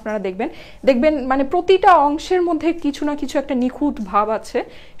যখন আপনারা দেখবেন। দেখবেন মানে প্রতিটা অংশের মধ্যে কিছু না কিছু একটা নিখুঁত ভাব আছে,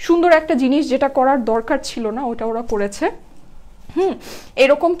 সুন্দর একটা জিনিস যেটা করার দরকার ছিল না ওটা ওরা করেছে।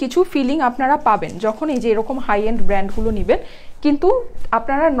 এরকম কিছু ফিলিং আপনারা পাবেন যখন এই যে এরকম হাই এন্ড ব্র্যান্ডগুলো নেবেন। কিন্তু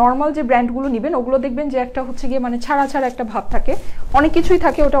আপনারা নর্মাল যে ব্র্যান্ডগুলো নেবেন ওগুলো দেখবেন যে একটা হচ্ছে গিয়ে মানে ছাড়া ছাড়া একটা ভাব থাকে, অনেক কিছুই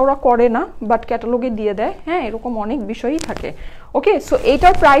থাকে ওটা ওরা করে না, বাট ক্যাটালগে দিয়ে দেয়। হ্যাঁ, এরকম অনেক বিষয়ই থাকে। ওকে, সো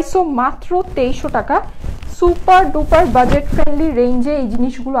এইটার প্রাইসও মাত্র 2300 টাকা। সুপার ডুপার বাজেট ফ্রেন্ডলি রেঞ্জে এই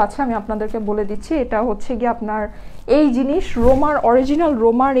জিনিসগুলো আছে, আমি আপনাদেরকে বলে দিচ্ছি। এটা হচ্ছে গিয়ে আপনার এই জিনিস রোমার, অরিজিনাল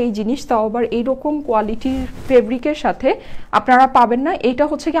রোমার এই জিনিস, তাও আবার এইরকম কোয়ালিটির ফেব্রিকের সাথে আপনারা পাবেন না। এইটা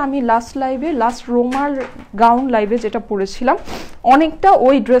হচ্ছে কি আমি লাস্ট রোমার গাউন লাইভে যেটা পরেছিলাম অনেকটা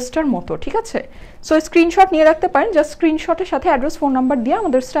ওই ড্রেসটার মতো, ঠিক আছে। সো স্ক্রিনশট নিয়ে রাখতে পারেন, জাস্ট স্ক্রিনশটের সাথে অ্যাড্রেস ফোন নাম্বার দিয়ে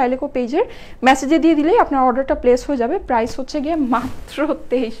আমাদের স্টাইলেকো পেজের মেসেজে দিয়ে দিলেই আপনার অর্ডারটা প্লেস হয়ে যাবে। প্রাইস হচ্ছে গিয়ে মাত্র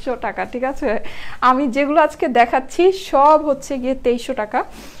 2300 টাকা, ঠিক আছে। আমি যেগুলো আজকে দেখাচ্ছি সব হচ্ছে গিয়ে 2300 টাকা,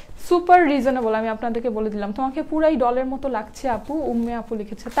 সুপার রিজনেবল। আমি আপনাদেরকে বলে দিলাম, তোমাকে পুরাই ডলের মতো লাগছে আপু, উম্মে আপু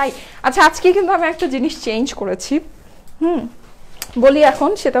লিখেছে তাই। আচ্ছা, আজকে কিন্তু আমি একটা জিনিস চেঞ্জ করেছি, বলি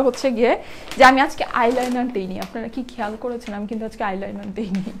এখন, সেটা হচ্ছে গিয়ে যে আমি আজকে আইলাইনার দিইনি। আপনারা কি খেয়াল করেছেন আমি কিন্তু আজকে আইলাইনার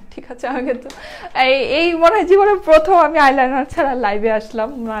দিইনি, ঠিক আছে। আমি কিন্তু এই মনে হয় জীবনের প্রথম আমি আইলাইনার ছাড়া লাইভে আসলাম,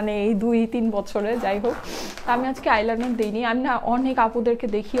 মানে এই 2-3 বছরে, যাই হোক। আমি আজকে আইলাইনার দিইনি। আমি না অনেক আপুদেরকে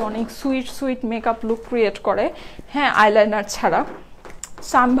দেখি অনেক সুইট মেকআপ লুক ক্রিয়েট করে, হ্যাঁ, আইলাইনার ছাড়া।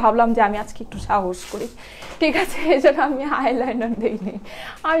 সো আমি ভাবলাম যে আমি আজকে একটু সাহস করি, ঠিক আছে, এই জন্য আমি আইলাইনার দিইনি।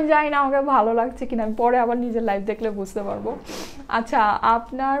 আমি জানি না আমাকে ভালো লাগছে কিনা, আমি পরে আবার নিজের লাইভ দেখলে বুঝতে পারবো। আচ্ছা,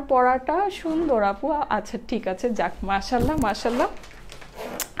 আপনার পড়াটা সুন্দর আপু, আচ্ছা ঠিক আছে, যাক, মাশাল্লাহ মাশাল্লাহ।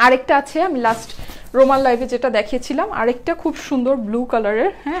 আরেকটা আছে, আমি লাস্ট রোমান লাইভে যেটা দেখিয়েছিলাম, আরেকটা খুব সুন্দর ব্লু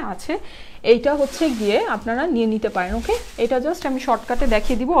কালারের, হ্যাঁ, আছে। এইটা হচ্ছে গিয়ে আপনারা নিয়ে নিতে পারেন। ওকে, এটা জাস্ট আমি শর্টকাটে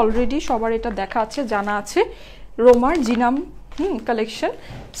দেখিয়ে দিব, অলরেডি সবার এটা দেখা আছে, জানা আছে, রোমার জিনাম কালেকশন।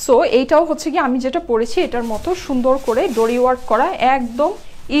 সো এইটাও হচ্ছে কি আমি যেটা পরেছি এটার মতো সুন্দর করে ডরি ওয়ার্ক করা, একদম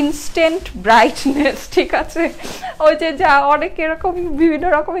ইনস্ট্যান্ট ব্রাইটনেস, ঠিক আছে। ওই যে যা অনেক এরকম বিভিন্ন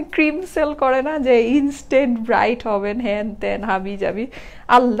রকমের ক্রিম সেল করে না যে ইনস্ট্যান্ট ব্রাইট হবেন, হ্যান ত্যান হাবি যাবি,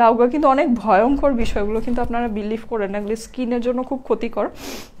 আল্লাহ, ওগুলো কিন্তু অনেক ভয়ঙ্কর বিষয়গুলো, কিন্তু আপনারা বিলিভ করেন না, এগুলো স্কিনের জন্য খুব ক্ষতিকর।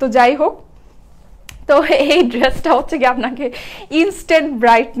 তো যাই হোক, তো এই ড্রেসটা হচ্ছে কি আপনাকে ইনস্ট্যান্ট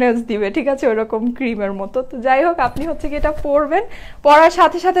ব্রাইটনেস দিবে, ঠিক আছে, ওরকম ক্রিমের মতো। তো যাই হোক, আপনি হচ্ছে কি এটা পরবেন, পরার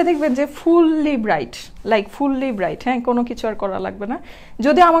সাথে সাথে দেখবেন যে fully bright, like fully bright, হ্যাঁ, কোনো কিছু আর করা লাগবে না।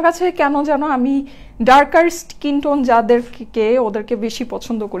 যদি আমার কাছে কেন জানো আমি ডার্কার স্কিন টোন যাদেরকে ওদেরকে বেশি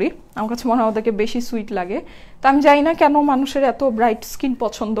পছন্দ করি, আমার কাছে মনে হয় ওদেরকে বেশি সুইট লাগে। তো আমি জানি না কেন মানুষের এত ব্রাইট স্কিন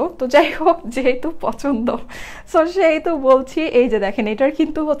পছন্দ, তো যাই হোক, যেহেতু পছন্দ সো সেই তো বলছি। এই যে দেখেন, এটার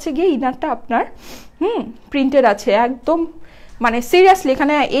কিন্তু হচ্ছে গিয়ে ইনারটা আপনার প্রিন্টেড আছে একদম, মানে সিরিয়াসলি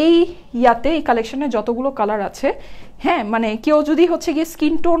এখানে এই ইয়াতে এই কালেকশনে যতগুলো কালার আছে, হ্যাঁ মানে কেউ যদি হচ্ছে গিয়ে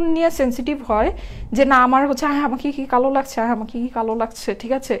স্কিন টোন নিয়ে সেন্সিটিভ হয় যে না আমার হচ্ছে হ্যাঁ আমাকে কি কালো লাগছে, হ্যাঁ আমাকে কি কালো লাগছে,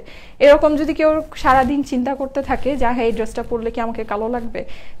 ঠিক আছে, এরকম যদি কেউ সারাদিন চিন্তা করতে থাকে যে হ্যাঁ এই ড্রেসটা পরলে কি আমাকে কালো লাগবে,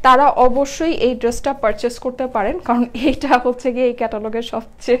 তারা অবশ্যই এই ড্রেসটা পারচেস করতে পারেন, কারণ এইটা হচ্ছে গিয়ে এই ক্যাটালগের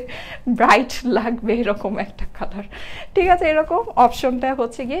সবচেয়ে ব্রাইট লাগবে এরকম একটা কালার, ঠিক আছে। এরকম অপশনটা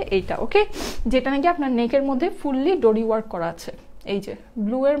হচ্ছে গিয়ে এইটা, ওকে, যেটা নাকি আপনার নেকের মধ্যে ফুললি ডোরি ওয়ার্ক করা আছে, এই যে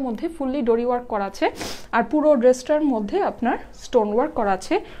ব্লু এর মধ্যে ফুললি ডোরি ওয়ার্ক করা আছে, আর পুরো ড্রেসটার মধ্যে আপনার স্টোন ওয়ার্ক করা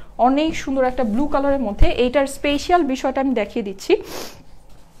আছে, অনেক সুন্দর একটা ব্লু কালারের মধ্যে। এইটার স্পেশাল বিষয়টা আমি দেখিয়ে দিচ্ছি।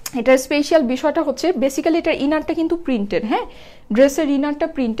 এটার স্পেশাল বিষয়টা হচ্ছে বেসিক্যালি এটার ইনারটা কিন্তু প্রিন্টেড, হ্যাঁ ড্রেসের ইনারটা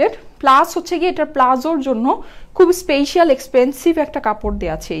প্রিন্টেড, প্লাস হচ্ছে গিয়ে এটার প্লাজোর জন্য খুব স্পেশাল এক্সপেন্সিভ একটা কাপড়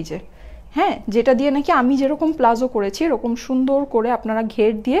দেওয়া আছে, এই যে হ্যাঁ, যেটা দিয়ে নাকি আমি যেরকম প্লাজো করেছি এরকম সুন্দর করে আপনারা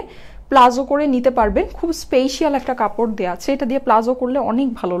ঘের দিয়ে প্লাজো করে নিতে পারবেন, খুব স্পেশাল একটা কাপড় দেওয়া আছে, এটা দিয়ে প্লাজো করলে অনেক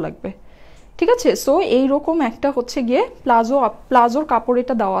ভালো লাগবে, ঠিক আছে। সো এইরকম একটা হচ্ছে গিয়ে প্লাজোর কাপড়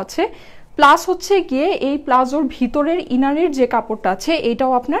এটা দেওয়া আছে, প্লাস হচ্ছে গিয়ে এই প্লাজোর ভিতরের ইনারের যে কাপড়টা আছে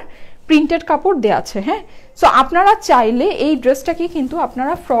এটাও আপনার প্রিন্টেড কাপড় দেওয়া আছে, হ্যাঁ। সো আপনারা চাইলে এই ড্রেসটাকে কিন্তু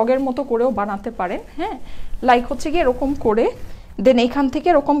আপনারা ফ্রগের মতো করেও বানাতে পারেন, হ্যাঁ, লাইক হচ্ছে গিয়ে এরকম করে দেন এইখান থেকে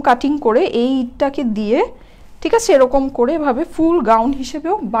এরকম কাটিং করে এইটাকে দিয়ে, ঠিক আছে, এরকম করে এভাবে ফুল গাউন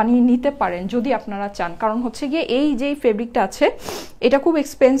হিসেবেও বানিয়ে নিতে পারেন যদি আপনারা চান, কারণ হচ্ছে গিয়ে এই যেই ফেব্রিকটা আছে এটা খুব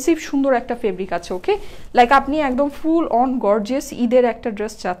এক্সপেন্সিভ সুন্দর একটা ফেব্রিক আছে, ওকে, লাইক আপনি একদম ফুল অন গর্জিয়াস ঈদের একটা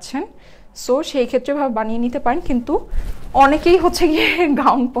ড্রেস চাচ্ছেন, সো সেই ক্ষেত্রে ভাবে বানিয়ে নিতে পারেন, কিন্তু অনেকেই হচ্ছে গিয়ে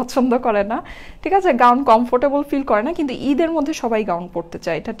গাউন পছন্দ করে না, ঠিক আছে, গাউন কমফোর্টেবল ফিল করে না, কিন্তু ঈদের মধ্যে সবাই গাউন পরতে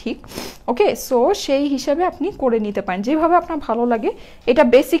চায়, এটা ঠিক, ওকে। সো সেই হিসেবে আপনি করে নিতে পারেন যেভাবে আপনার ভালো লাগে। এটা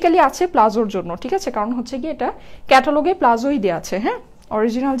বেসিক্যালি আছে প্লাজোর জন্য, ঠিক আছে, কারণ হচ্ছে গিয়ে এটা ক্যাটালগে প্লাজোই দেওয়া আছে, হ্যাঁ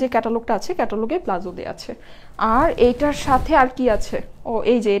অরিজিনাল যে ক্যাটালগটা আছে ক্যাটালগে প্লাজো দেওয়া আছে। আর এইটার সাথে আর কি আছে, ও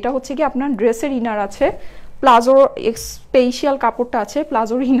এই যে এটা হচ্ছে কি আপনার ড্রেসের ইনার আছে, প্লাজোর স্পেশাল কাপড়টা আছে,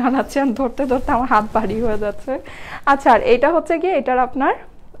 প্লাজোর ইনার আছে, ধরতে ধরতে আমার হাত ভারী হয়ে যাচ্ছে। আচ্ছা, আর এটা হচ্ছে গিয়ে এটার আপনার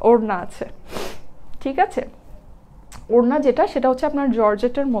ওড়না আছে, ঠিক আছে, ওড়না যেটা সেটা হচ্ছে আপনার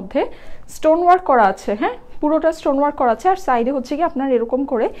জর্জেটের মধ্যে স্টোন ওয়ার্ক করা আছে, হ্যাঁ পুরোটা স্টোন ওয়ার্ক করা আছে, আর সাইডে হচ্ছে কি আপনার এরকম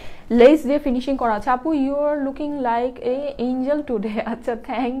করে লেস দিয়ে ফিনিশিং করা আছে। আপু you are looking like a Angel today. আচ্ছা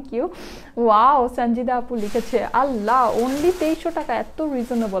থ্যাংক ইউ। ওয়াও সঞ্জিদা আপু লিখেছে, আল্লাহ অনলি 2300 টাকা, এত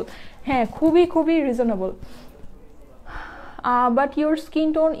রিজনেবল। হ্যাঁ খুবই খুবই reasonable. But your skin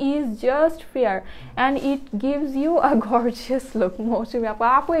tone is just fair and it gives you a gorgeous look. মৌসুমি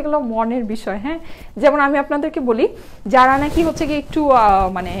আপু এগুলো মনের বিষয়, হ্যাঁ যেমন আমি আপনাদেরকে বলি যারা নাকি হচ্ছে কি একটু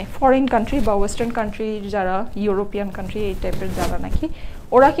মানে ফরেন কান্ট্রি বা ওয়েস্টার্ন কান্ট্রি, যারা ইউরোপিয়ান কান্ট্রি এই টাইপের যারা নাকি,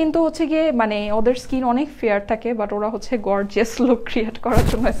 ওরা কিন্তু হচ্ছে গিয়ে মানে ওদের স্কিন অনেক ফেয়ার থাকে, বাট ওরা হচ্ছে গর্জিয়াস লুক ক্রিয়েট করার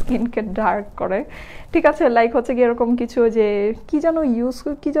জন্য স্কিনকে ডার্ক করে, ঠিক আছে, লাইক হচ্ছে গিয়ে এরকম কিছু যে কি যেন ইউজ,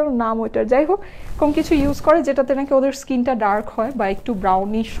 কি যেন নাম ওইটার, যাই হোক এরকম কিছু ইউজ করে যেটাতে নাকি ওদের স্কিনটা ডার্ক হয় বা একটু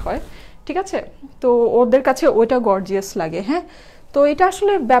ব্রাউনিশ হয়, ঠিক আছে, তো ওদের কাছে ওইটা গর্জিয়াস লাগে, হ্যাঁ। তো এটা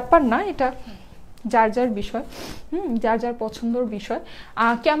আসলে ব্যাপার না, এটা যার যার বিষয়, যার যার পছন্দর বিষয়।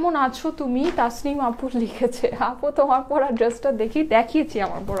 কেমন আছো তুমি, তাসনিম আপু লিখেছে। আপু তোমার পরা ড্রেসটা দেখিয়েছি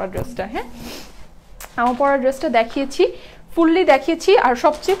আমার পরা ড্রেসটা, হ্যাঁ আমার পরা ড্রেসটা দেখিয়েছি, ফুললি দেখিয়েছি। আর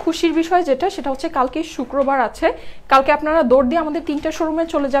সবচেয়ে খুশির বিষয় যেটা, সেটা হচ্ছে কালকে শুক্রবার আছে, কালকে আপনারা দৌড় দিয়ে আমাদের 3টা শোরুমে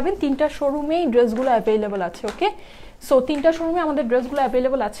চলে যাবেন, 3টা শোরুমেই ড্রেসগুলো অ্যাভেলেবেল আছে, ওকে। সো 3টা শোরুমে আমাদের ড্রেসগুলো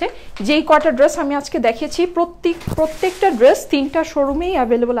অ্যাভেলেবেল আছে, যেই কয়টা ড্রেস আমি আজকে দেখিয়েছি প্রত্যেকটা ড্রেস 3টা শোরুমেই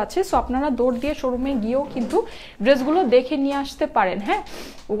অ্যাভেলেবেল আছে। সো আপনারা দৌড় দিয়ে শোরুমে গিয়েও কিন্তু ড্রেসগুলো দেখে নিয়ে আসতে পারেন, হ্যাঁ।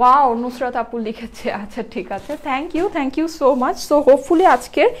 ওয়াও নুসরাত আপু লিখেছে, আচ্ছা ঠিক আছে, thank you so much. So hopefully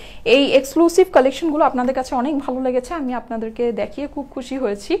আজকের এই এক্সক্লুসিভ কালেকশনগুলো আপনাদের কাছে অনেক ভালো লেগেছে, আমি আপনাদেরকে দেখিয়ে খুব খুশি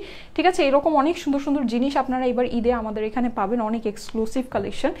হয়েছি, ঠিক আছে। এরকম অনেক সুন্দর সুন্দর জিনিস আপনারা এবার ঈদে আমাদের এখানে পাবেন, অনেক এক্সক্লুসিভ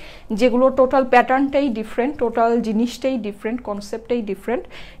কালেকশন, যেগুলো টোটাল প্যাটার্নটাই ডিফারেন্ট, টোটাল জিনিসটাই ডিফারেন্ট, কনসেপ্টটাই ডিফারেন্ট,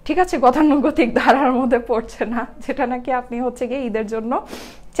 ঠিক আছে, গতানুগতিক ধারার মধ্যে পড়ছে না, যেটা নাকি আপনি হচ্ছে গিয়ে ঈদের জন্য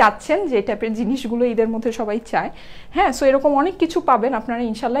চাচ্ছেন, যে টাইপের জিনিসগুলো ঈদের মধ্যে সবাই চায়, হ্যাঁ। সো এরকম অনেক কিছু পাবেন আপনারা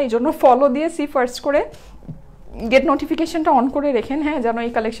ইনশাল্লাহ, এই জন্য ফলো দিয়ে সি ফার্স্ট করে গেট নোটিফিকেশনটা অন করে রেখেন, হ্যাঁ যেন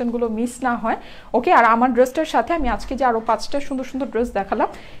এই কালেকশনগুলো মিস না হয়, ওকে। আর আমার ড্রেসটার সাথে আমি আজকে যে আরও 5টা সুন্দর সুন্দর ড্রেস দেখালাম,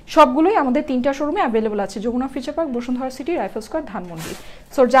 সবগুলোই আমাদের 3টা শোরুমে অ্যাভেলেবল আছে, Jamuna future park, Bashundhara city, rifle square, Dhanmondi.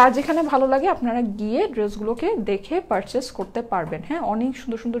 So যার যেখানে ভালো লাগে আপনারা গিয়ে ড্রেসগুলোকে দেখে পারচেস করতে পারবেন, হ্যাঁ অনেক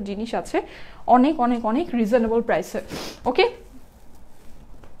সুন্দর সুন্দর জিনিস আছে, অনেক অনেক অনেক রিজনেবল প্রাইসে, ওকে।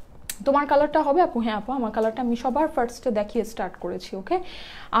 তোমার কালারটা হবে আপু? হ্যাঁ আপু, আমার কালারটা আমি সবার ফার্স্টে দেখিয়ে স্টার্ট করেছি। ওকে,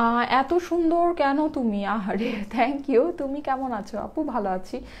 এত সুন্দর কেন তুমি? আহারে থ্যাংক ইউ। তুমি কেমন আছো আপু? ভালো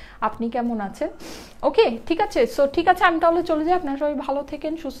আছি, আপনি কেমন আছেন? ওকে ঠিক আছে, সো ঠিক আছে, আমি তাহলে চলে যাই। আপনারা সবাই ভালো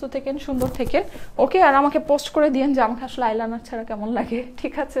থেকেন, সুস্থ থেকেন, সুন্দর থেকেন। ওকে, আর আমাকে পোস্ট করে দিয়েন যে আমাকে আসলে আইলাইনার ছাড়া কেমন লাগে,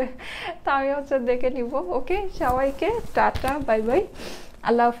 ঠিক আছে? তা আমি হচ্ছে দেখে নিব। ওকে, সবাইকে টাটা, বাই বাই,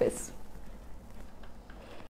 আল্লাহ হাফেজ।